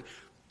glory?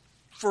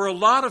 For a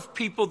lot of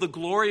people, the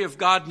glory of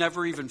God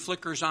never even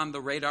flickers on the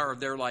radar of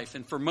their life.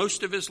 And for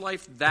most of his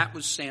life, that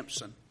was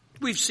Samson.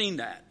 We've seen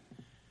that.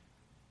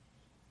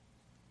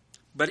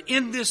 But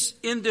in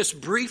this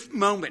brief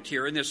moment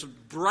here, in this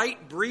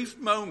bright, brief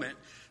moment,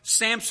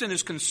 Samson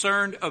is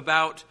concerned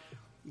about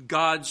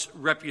God's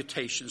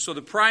reputation. So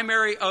the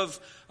primary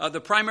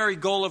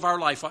goal of our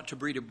life ought to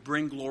be to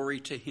bring glory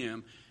to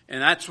him. And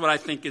that's what I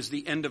think is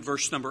the end of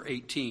verse number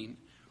 18.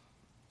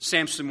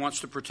 Samson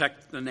wants to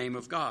protect the name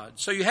of God.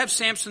 So you have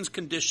Samson's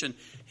condition.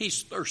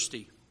 He's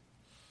thirsty.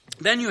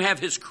 Then you have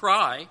his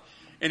cry,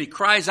 and he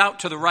cries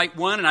out to the right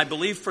one, and I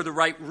believe for the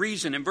right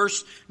reason. In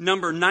verse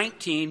number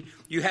 19,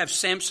 you have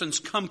Samson's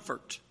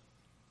comfort.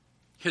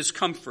 His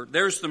comfort.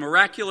 There's the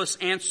miraculous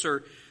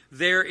answer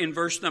there in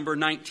verse number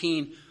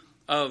 19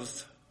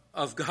 of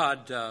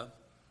God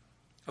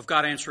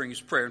answering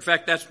his prayer. In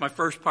fact, that's my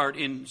first part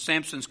in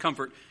Samson's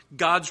comfort.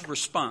 God's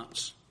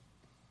response.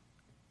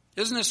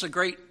 Isn't this a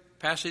great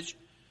passage?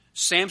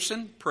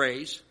 Samson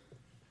prays,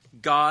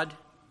 God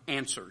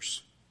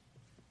answers.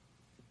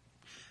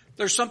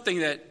 There's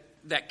something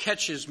that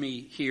catches me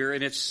here,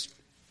 and it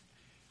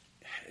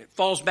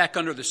falls back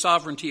under the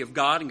sovereignty of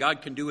God, and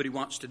God can do what he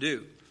wants to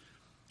do.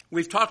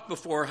 We've talked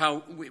before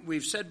how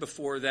we've said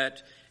before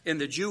that in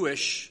the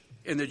Jewish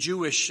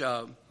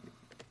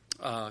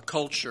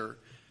culture,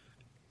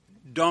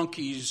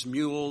 donkeys,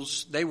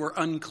 mules, they were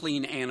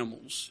unclean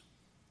animals.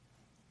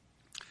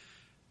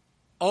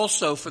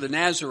 Also, for the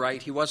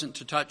Nazirite, he wasn't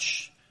to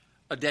touch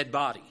a dead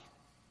body.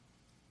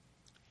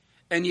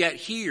 And yet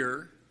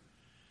here,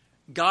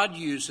 God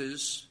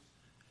uses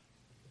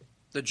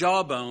the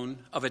jawbone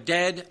of a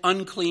dead,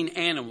 unclean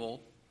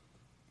animal,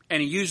 and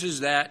he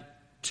uses that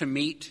to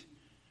meet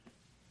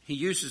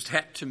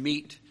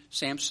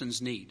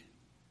Samson's need.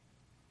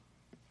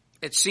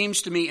 It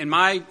seems to me, in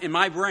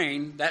my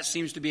brain, that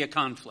seems to be a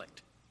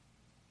conflict.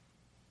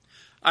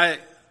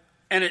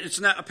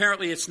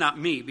 It's not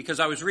me,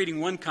 because I was reading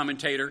one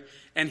commentator,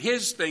 and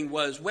his thing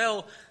was,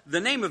 well, the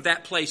name of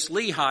that place,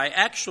 Lehi,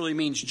 actually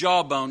means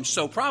jawbone,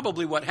 so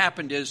probably what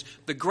happened is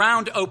the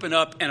ground opened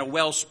up and a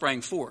well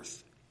sprang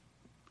forth.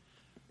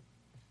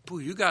 Boy,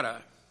 you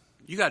gotta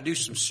do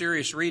some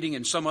serious reading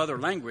in some other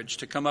language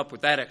to come up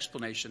with that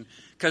explanation,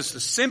 because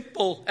the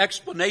simple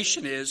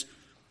explanation is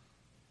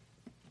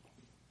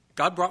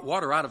God brought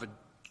water out of a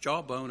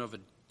jawbone of a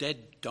dead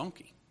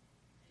donkey.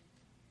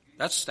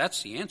 That's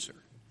the answer.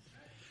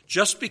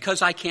 Just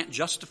because I can't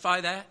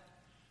justify that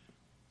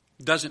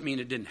doesn't mean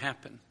it didn't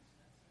happen.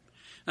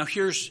 Now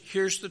here's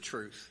the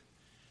truth.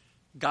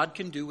 God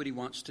can do what he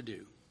wants to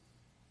do.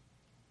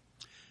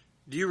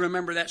 Do you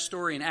remember that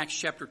story in Acts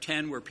chapter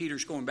 10 where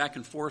Peter's going back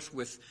and forth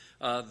with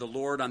the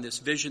Lord on this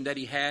vision that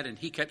he had, and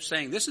he kept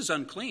saying, this is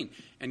unclean.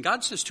 And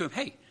God says to him,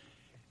 hey,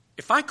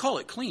 if I call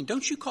it clean,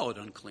 don't you call it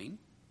unclean.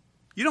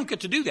 You don't get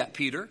to do that,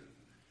 Peter.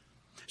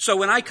 So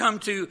when I come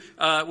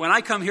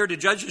here to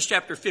Judges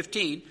chapter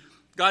 15,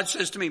 God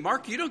says to me,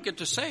 Mark, you don't get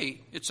to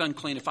say it's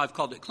unclean if I've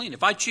called it clean.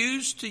 If I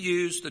choose to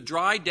use the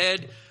dry,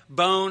 dead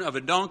bone of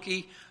a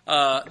donkey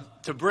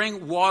to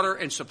bring water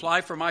and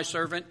supply for my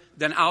servant,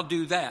 then I'll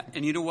do that.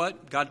 And you know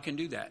what? God can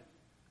do that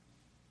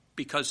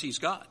because he's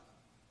God.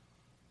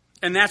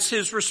 And that's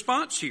his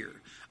response here.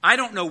 I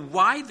don't know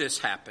why this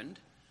happened,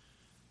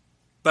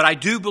 but I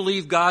do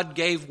believe God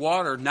gave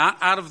water not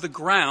out of the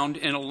ground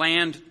in a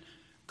land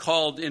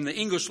called, in the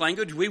English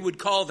language, we would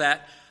call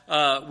that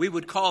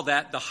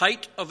the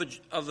height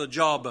of a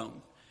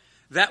jawbone.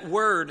 That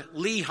word,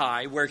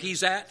 Lehi, where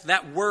he's at,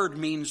 that word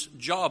means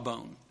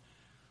jawbone.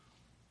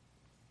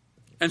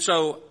 And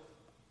so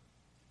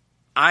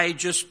I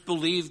just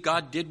believe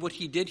God did what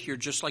he did here,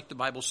 just like the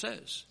Bible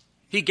says.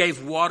 He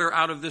gave water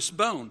out of this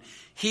bone.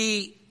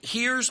 He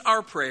hears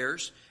our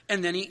prayers,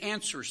 and then he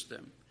answers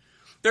them.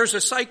 There's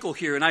a cycle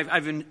here, and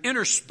I've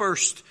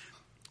interspersed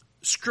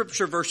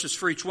scripture verses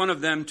for each one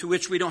of them, to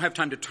which we don't have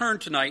time to turn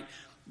tonight.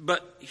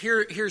 But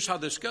here's how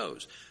this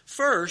goes.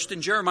 First,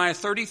 in Jeremiah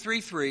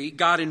 33:3,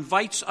 God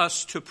invites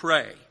us to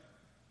pray.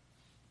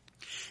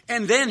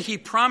 And then he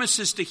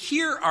promises to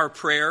hear our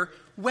prayer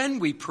when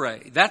we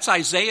pray. That's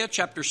Isaiah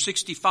chapter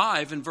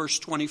 65 and verse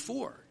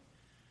 24.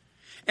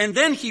 And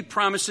then he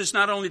promises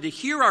not only to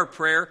hear our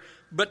prayer,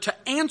 but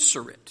to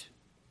answer it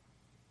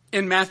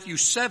in Matthew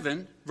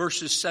 7,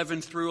 verses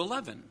 7 through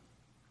 11.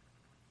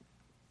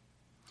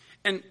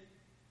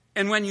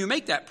 And when you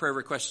make that prayer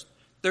request,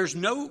 there's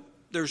no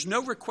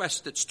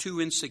request that's too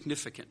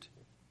insignificant.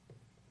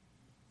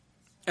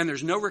 And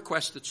there's no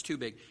request that's too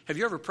big. Have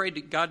you ever prayed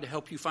to God to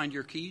help you find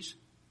your keys?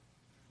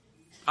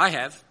 I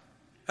have.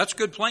 That's a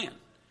good plan.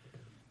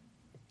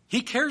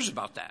 He cares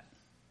about that.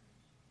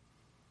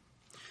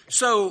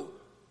 So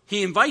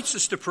he invites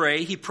us to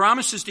pray. He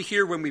promises to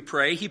hear when we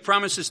pray. He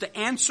promises to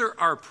answer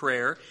our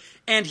prayer.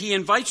 And he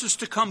invites us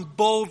to come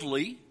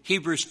boldly,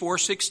 Hebrews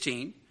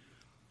 4:16.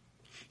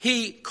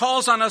 He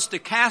calls on us to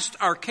cast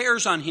our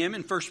cares on him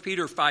in 1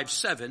 Peter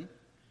 5:7.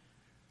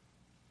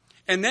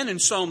 And then in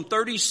Psalm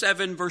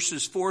 37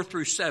 verses 4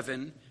 through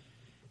 7,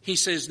 he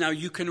says, now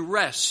you can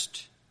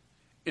rest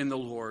in the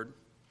Lord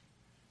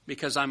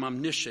because I'm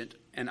omniscient.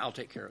 and I'll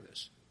take care of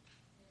this.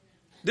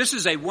 This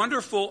is a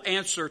wonderful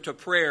answer to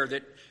prayer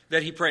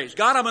that he prays.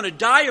 God, I'm going to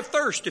die of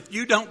thirst if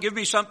you don't give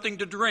me something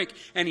to drink.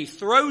 And he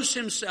throws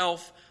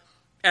himself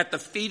at the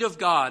feet of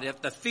God,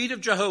 at the feet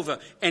of Jehovah,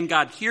 and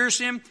God hears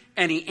him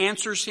and he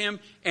answers him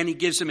and he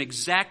gives him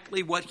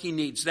exactly what he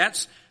needs.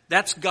 That's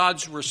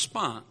God's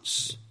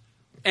response.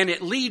 And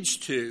it leads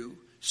to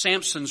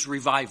Samson's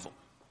revival.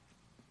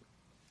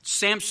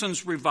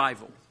 Samson's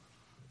revival.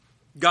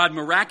 God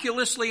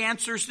miraculously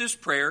answers this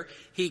prayer.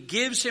 He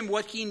gives him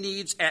what he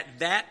needs at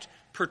that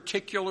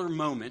particular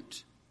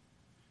moment.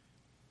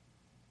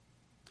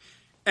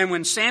 And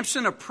when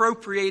Samson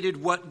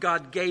appropriated what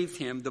God gave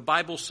him, the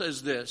Bible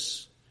says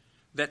this,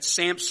 that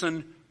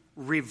Samson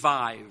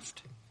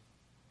revived.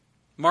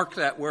 Mark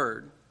that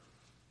word.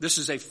 This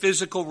is a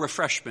physical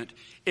refreshment.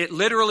 It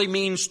literally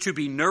means to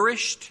be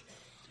nourished,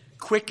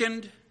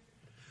 quickened,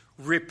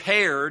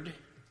 repaired,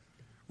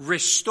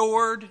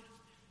 restored,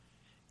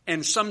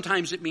 and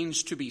sometimes it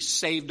means to be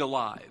saved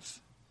alive.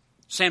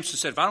 Samson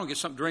said, if I don't get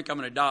something to drink, I'm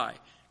going to die.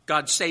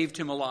 God saved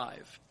him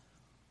alive.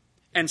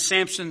 And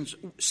Samson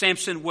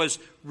was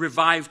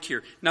revived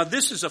here. Now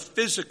this is a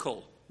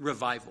physical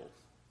revival.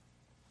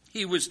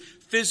 He was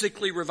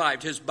physically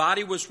revived. His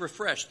body was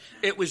refreshed.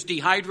 It was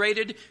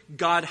dehydrated.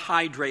 God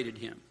hydrated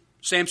him.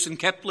 Samson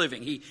kept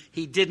living.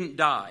 He didn't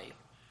die.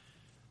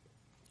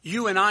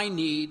 You and I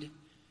need,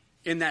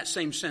 in that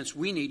same sense,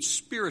 we need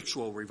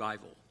spiritual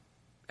revival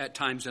at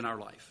times in our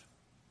life.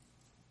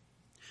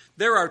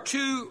 There are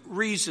two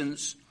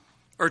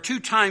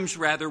times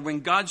when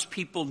God's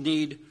people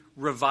need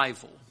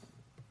revival.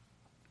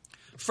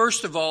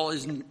 First of all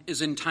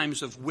is in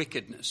times of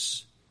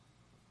wickedness.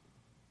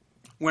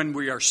 When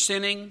we are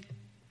sinning,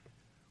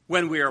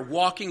 when we are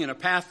walking in a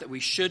path that we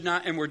should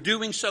not, and we're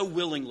doing so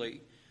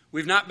willingly.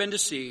 We've not been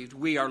deceived.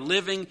 We are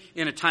living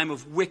in a time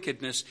of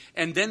wickedness.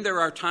 And then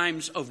there are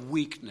times of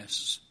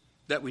weakness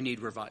that we need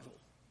revival.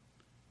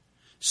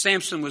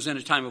 Samson was in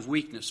a time of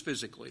weakness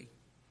physically.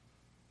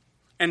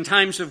 And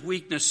times of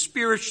weakness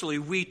spiritually,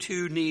 we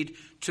too need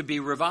to be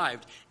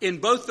revived. In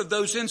both of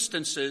those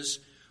instances,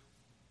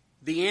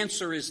 the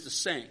answer is the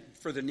same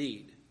for the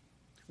need.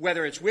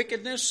 Whether it's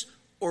wickedness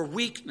or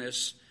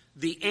weakness,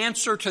 the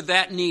answer to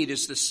that need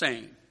is the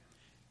same.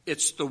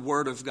 It's the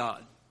Word of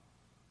God.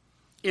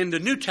 In the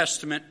New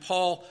Testament,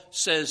 Paul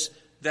says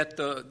that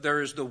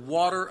there is the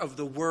water of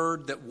the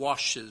Word that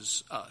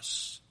washes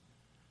us.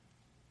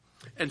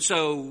 And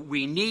so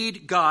we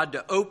need God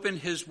to open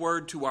His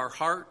Word to our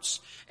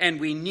hearts, and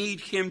we need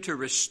Him to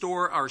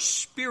restore our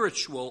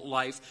spiritual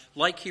life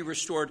like He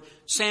restored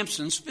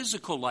Samson's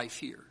physical life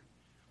here.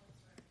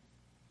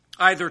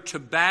 Either to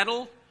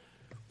battle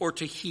or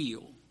to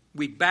heal.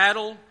 We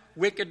battle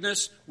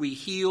wickedness, we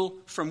heal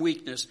from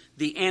weakness.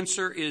 The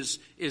answer is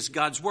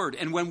God's Word.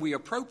 And when we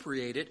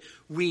appropriate it,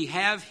 we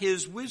have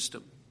His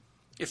wisdom.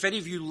 If any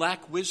of you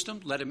lack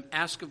wisdom, let him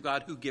ask of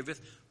God who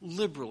giveth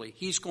liberally.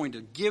 He's going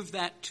to give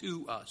that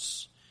to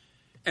us.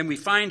 And we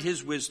find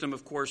His wisdom,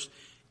 of course,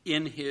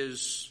 in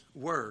His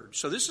Word.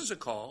 So this is a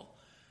call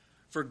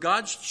for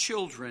God's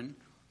children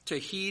to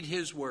heed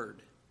His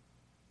Word,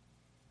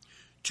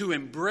 to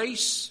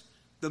embrace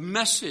the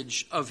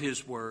message of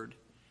His Word,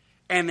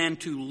 and then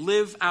to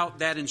live out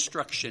that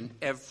instruction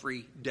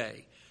every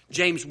day.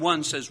 James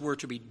 1 says we're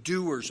to be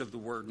doers of the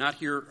Word, not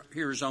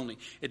hearers only.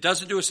 It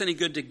doesn't do us any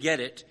good to get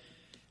it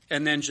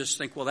and then just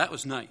think, well, that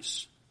was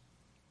nice.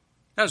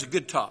 That was a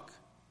good talk.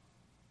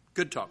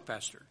 Good talk,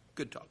 Pastor.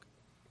 Good talk.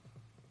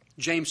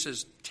 James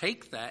says,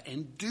 take that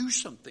and do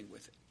something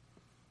with it.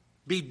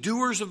 Be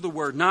doers of the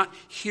Word, not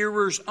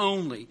hearers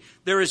only.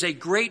 There is a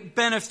great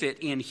benefit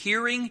in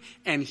hearing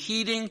and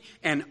heeding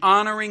and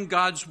honoring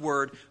God's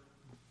Word,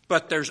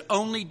 but there's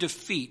only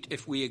defeat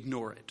if we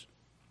ignore it.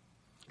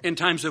 In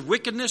times of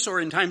wickedness or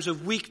in times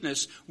of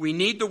weakness, we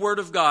need the Word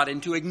of God.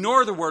 And to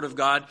ignore the Word of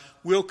God,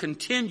 we'll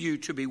continue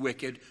to be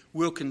wicked.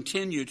 We'll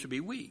continue to be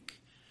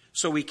weak.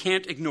 So we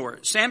can't ignore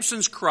it.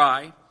 Samson's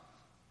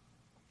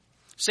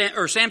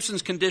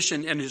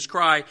condition and his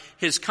cry,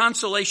 his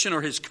consolation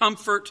or his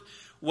comfort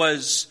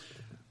was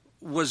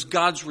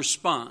God's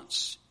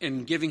response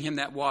in giving him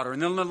that water.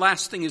 And then the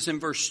last thing is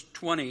in verse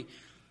 20,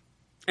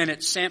 and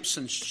it's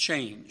Samson's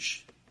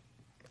change.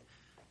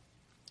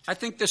 I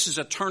think this is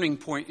a turning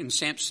point in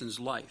Samson's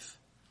life.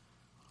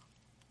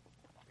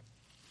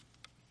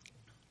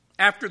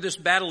 After this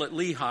battle at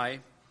Lehi,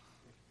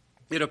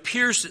 it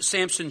appears that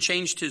Samson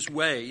changed his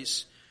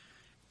ways.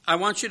 I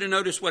want you to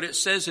notice what it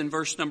says in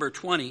verse number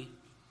 20.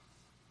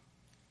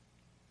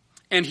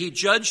 And he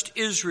judged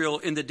Israel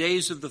in the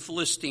days of the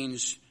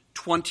Philistines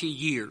 20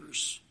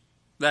 years.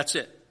 That's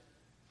it.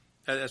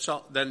 That's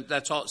all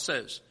it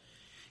says.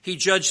 He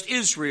judged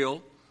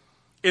Israel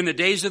in the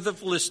days of the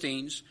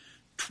Philistines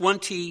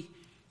 20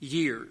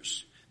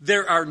 years.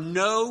 There are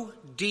no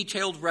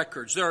detailed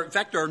records. In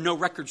fact, there are no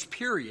records,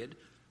 period,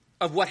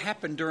 of what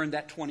happened during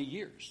that 20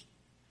 years.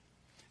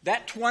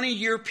 That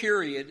 20-year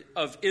period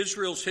of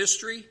Israel's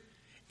history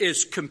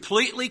is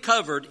completely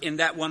covered in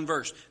that one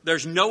verse.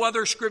 There's no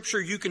other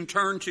scripture you can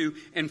turn to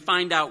and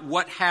find out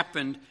what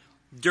happened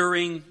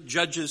during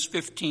Judges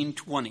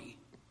 15:20.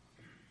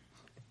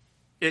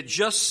 It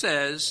just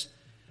says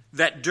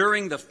that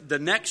during the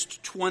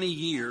next 20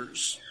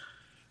 years,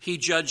 he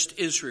judged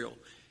Israel.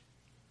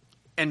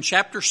 And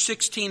chapter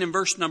 16 and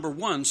verse number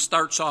 1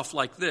 starts off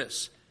like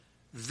this.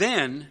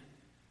 Then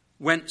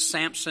went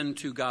Samson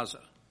to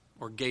Gaza,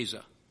 or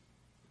Gaza.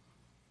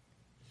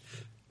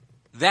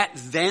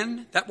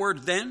 That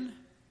word then,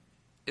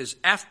 is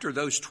after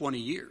those 20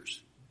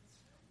 years.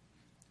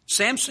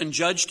 Samson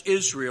judged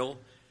Israel,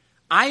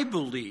 I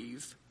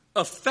believe,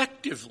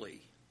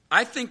 effectively.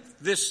 I think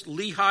this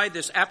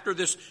Lehi, after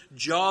this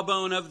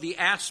jawbone of the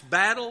ass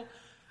battle,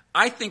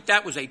 I think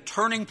that was a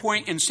turning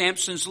point in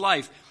Samson's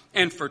life.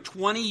 And for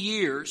 20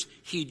 years,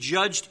 he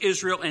judged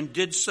Israel and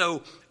did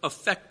so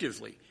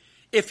effectively.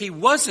 If he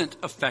wasn't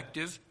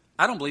effective,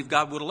 I don't believe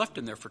God would have left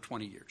him there for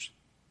 20 years.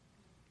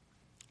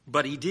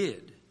 But he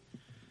did.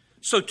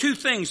 So two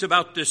things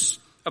about this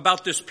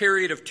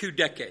period of 2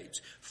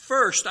 decades.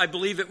 First, I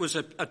believe it was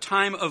a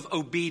time of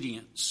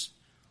obedience.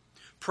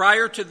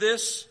 Prior to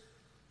this,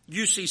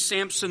 you see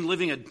Samson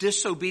living a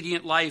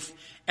disobedient life,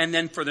 and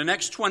then for the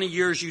next 20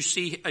 years, you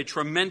see a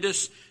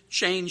tremendous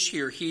change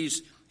here.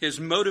 His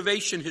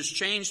motivation has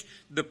changed.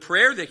 The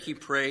prayer that he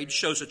prayed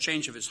shows a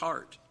change of his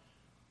heart.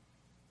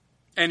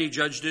 And he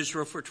judged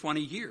Israel for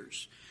 20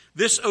 years.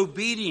 This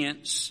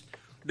obedience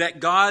that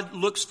God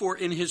looks for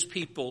in his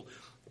people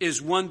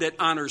is one that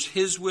honors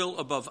his will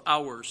above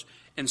ours.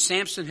 And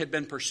Samson had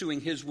been pursuing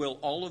his will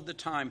all of the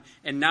time.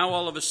 And now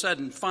all of a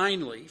sudden,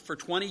 finally, for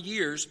 20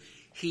 years,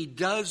 he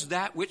does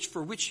that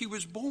for which he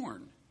was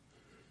born.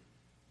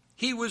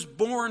 He was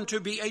born to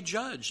be a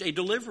judge, a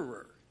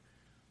deliverer.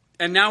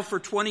 And now for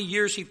 20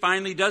 years, he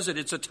finally does it.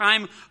 It's a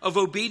time of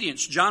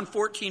obedience. John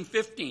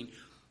 14:15.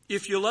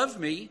 If you love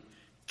me,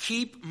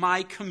 keep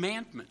my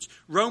commandments.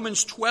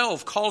 Romans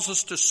 12 calls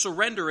us to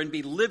surrender and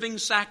be living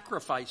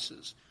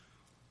sacrifices.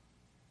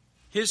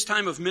 His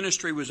time of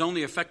ministry was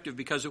only effective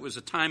because it was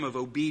a time of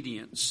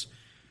obedience.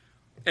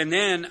 And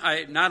then,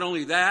 not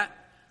only that,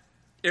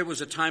 it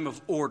was a time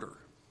of order.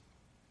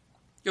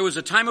 It was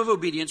a time of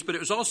obedience, but it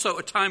was also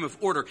a time of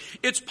order.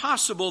 It's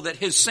possible that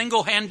his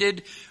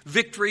single-handed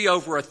victory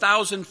over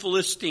 1,000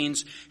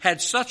 Philistines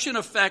had such an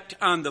effect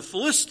on the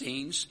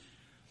Philistines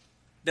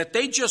that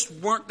they just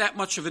weren't that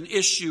much of an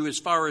issue as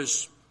far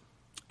as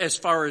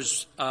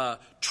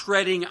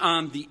treading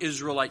on the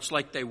Israelites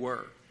like they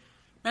were.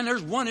 Man,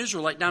 there's one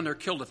Israelite down there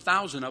killed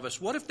 1,000 of us.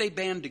 What if they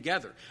band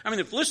together? I mean,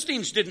 the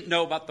Philistines didn't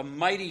know about the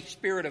mighty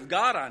Spirit of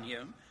God on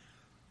him,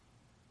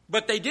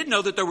 but they did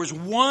know that there was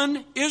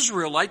one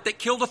Israelite that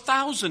killed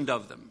 1,000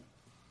 of them.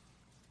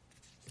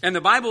 And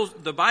the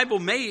Bible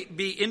may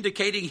be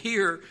indicating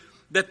here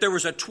that there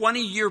was a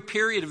 20-year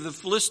period of the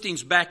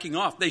Philistines backing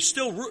off. They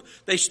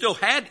still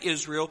had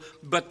Israel,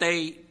 but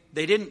they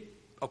didn't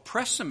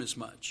oppress them as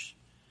much.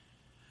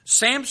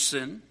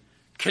 Samson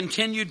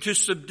continued to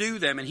subdue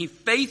them, and he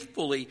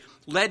faithfully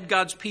led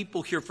God's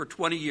people here for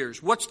 20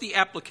 years. What's the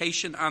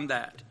application on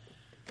that?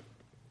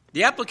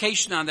 The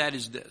application on that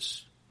is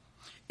this.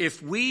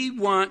 If we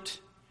want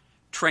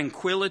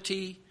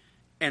tranquility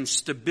and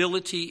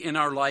stability in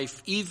our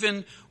life,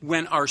 even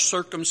when our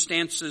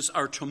circumstances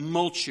are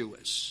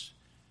tumultuous,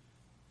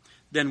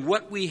 then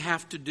what we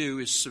have to do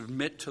is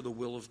submit to the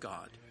will of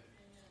God.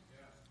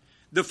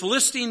 The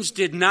Philistines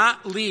did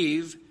not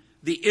leave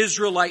the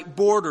Israelite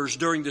borders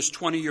during this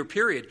 20-year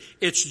period.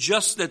 It's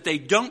just that they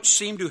don't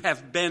seem to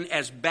have been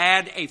as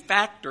bad a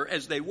factor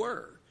as they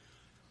were.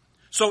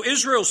 So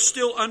Israel's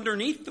still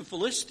underneath the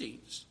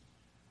Philistines.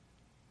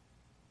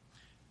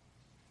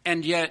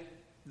 And yet,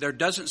 there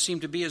doesn't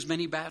seem to be as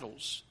many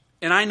battles.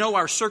 And I know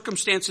our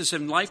circumstances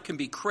in life can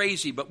be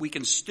crazy, but we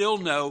can still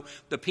know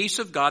the peace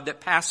of God that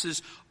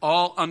passes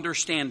all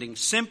understanding.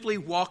 Simply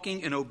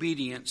walking in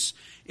obedience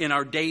in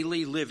our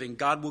daily living,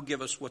 God will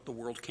give us what the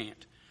world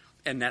can't.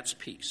 And that's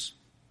peace.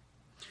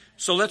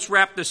 So let's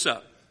wrap this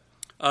up.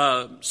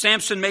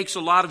 Samson makes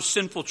a lot of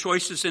sinful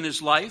choices in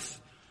his life.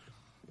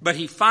 But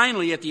he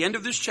finally, at the end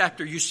of this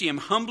chapter, you see him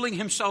humbling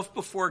himself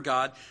before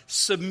God,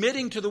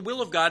 submitting to the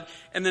will of God.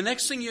 And the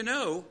next thing you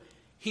know,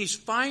 he's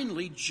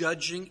finally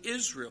judging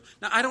Israel.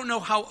 Now, I don't know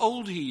how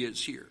old he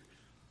is here.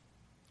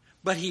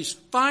 But he's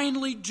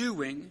finally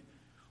doing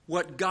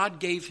what God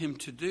gave him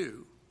to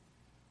do.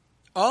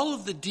 All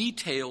of the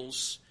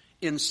details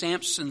in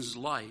Samson's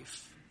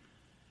life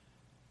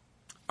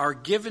are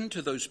given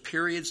to those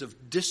periods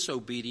of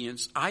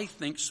disobedience, I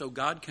think, so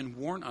God can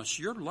warn us,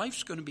 your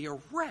life's going to be a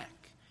wreck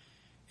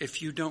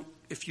if you don't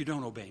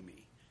obey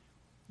me.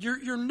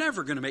 You're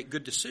never going to make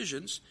good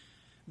decisions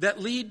that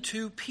lead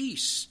to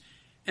peace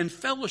and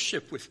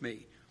fellowship with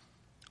me.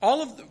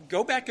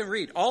 Go back and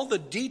read. All the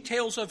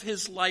details of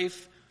his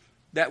life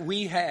that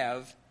we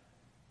have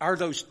are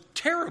those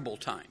terrible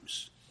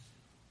times.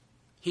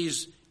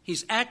 He's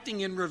acting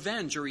in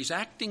revenge, or he's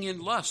acting in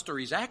lust, or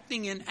he's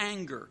acting in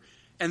anger.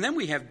 And then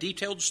we have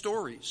detailed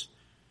stories.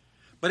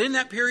 But in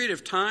that period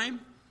of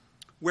time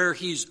where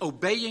he's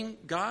obeying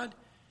God,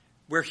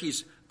 where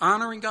he's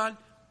honoring God,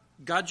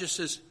 God just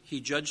says he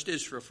judged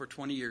Israel for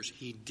 20 years.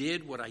 He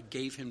did what I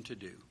gave him to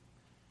do.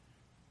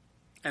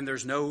 And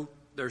there's no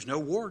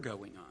war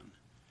going on.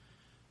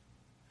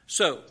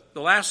 So,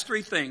 the last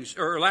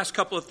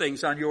couple of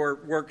things on your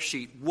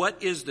worksheet.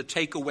 What is the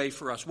takeaway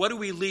for us? What do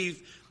we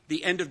leave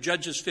the end of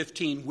Judges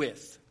 15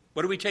 with?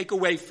 What do we take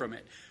away from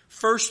it?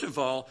 First of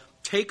all,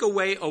 take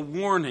away a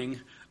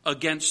warning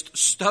against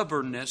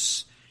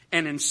stubbornness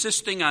and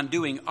insisting on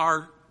doing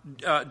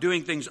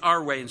things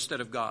our way instead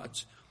of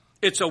God's.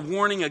 It's a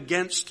warning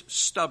against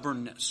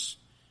stubbornness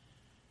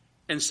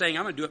and saying,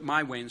 I'm going to do it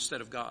my way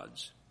instead of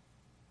God's.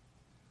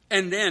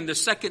 And then the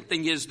second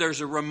thing is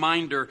there's a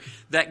reminder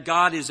that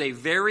God is a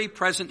very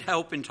present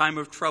help in time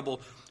of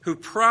trouble who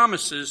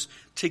promises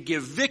to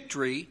give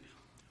victory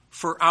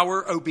for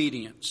our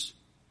obedience.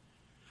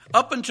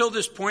 Up until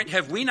this point,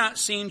 have we not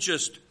seen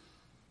just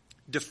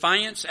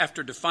defiance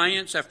after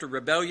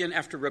rebellion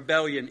after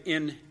rebellion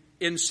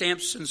in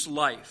Samson's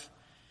life?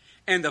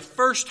 And the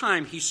first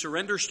time he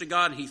surrenders to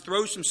God and he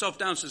throws himself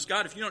down and says,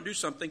 God, if you don't do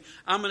something,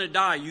 I'm going to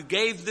die. You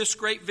gave this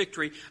great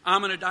victory.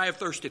 I'm going to die of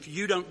thirst if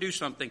you don't do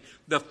something.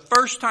 The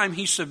first time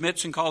he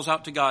submits and calls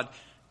out to God,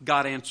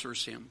 God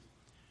answers him.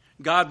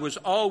 God was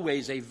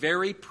always a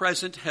very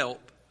present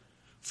help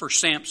for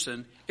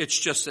Samson. It's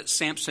just that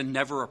Samson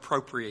never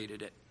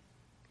appropriated it.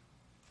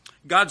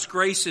 God's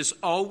grace is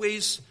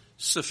always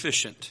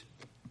sufficient.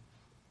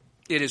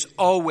 It is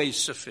always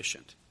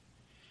sufficient.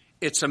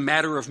 It's a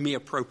matter of me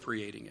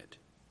appropriating it.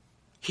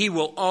 He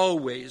will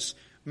always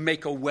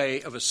make a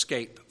way of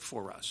escape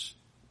for us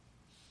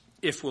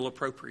if we'll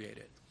appropriate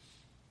it.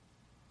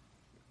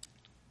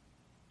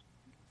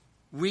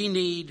 We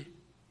need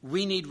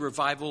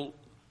revival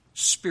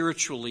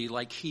spiritually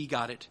like he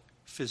got it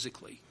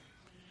physically.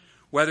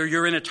 Whether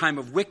you're in a time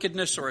of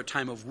wickedness or a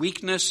time of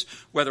weakness,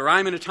 whether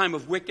I'm in a time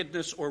of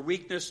wickedness or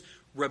weakness,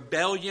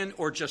 rebellion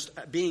or just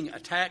being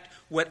attacked,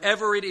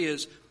 whatever it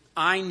is,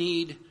 I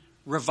need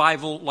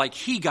revival like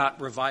he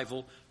got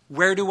revival.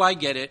 Where do I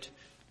get it?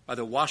 By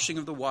the washing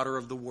of the water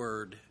of the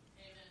Word.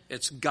 Amen.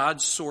 It's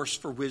God's source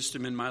for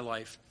wisdom in my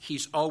life.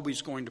 He's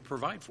always going to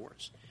provide for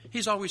us.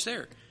 He's always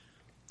there.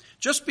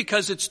 Just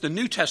because it's the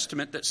New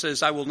Testament that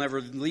says, I will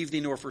never leave thee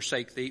nor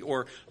forsake thee,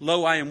 or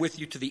lo, I am with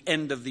you to the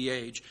end of the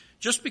age.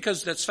 Just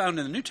because that's found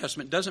in the New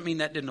Testament doesn't mean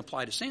that didn't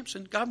apply to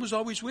Samson. God was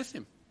always with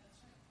him.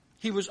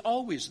 He was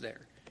always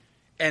there.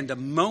 And the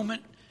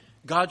moment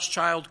God's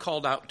child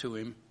called out to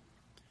him,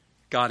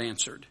 God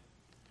answered.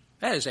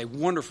 That is a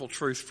wonderful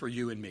truth for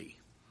you and me.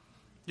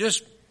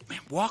 Just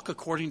walk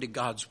according to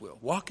God's will.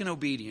 Walk in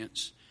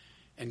obedience,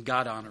 and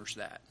God honors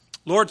that.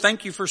 Lord,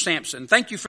 thank you for Samson. Thank you for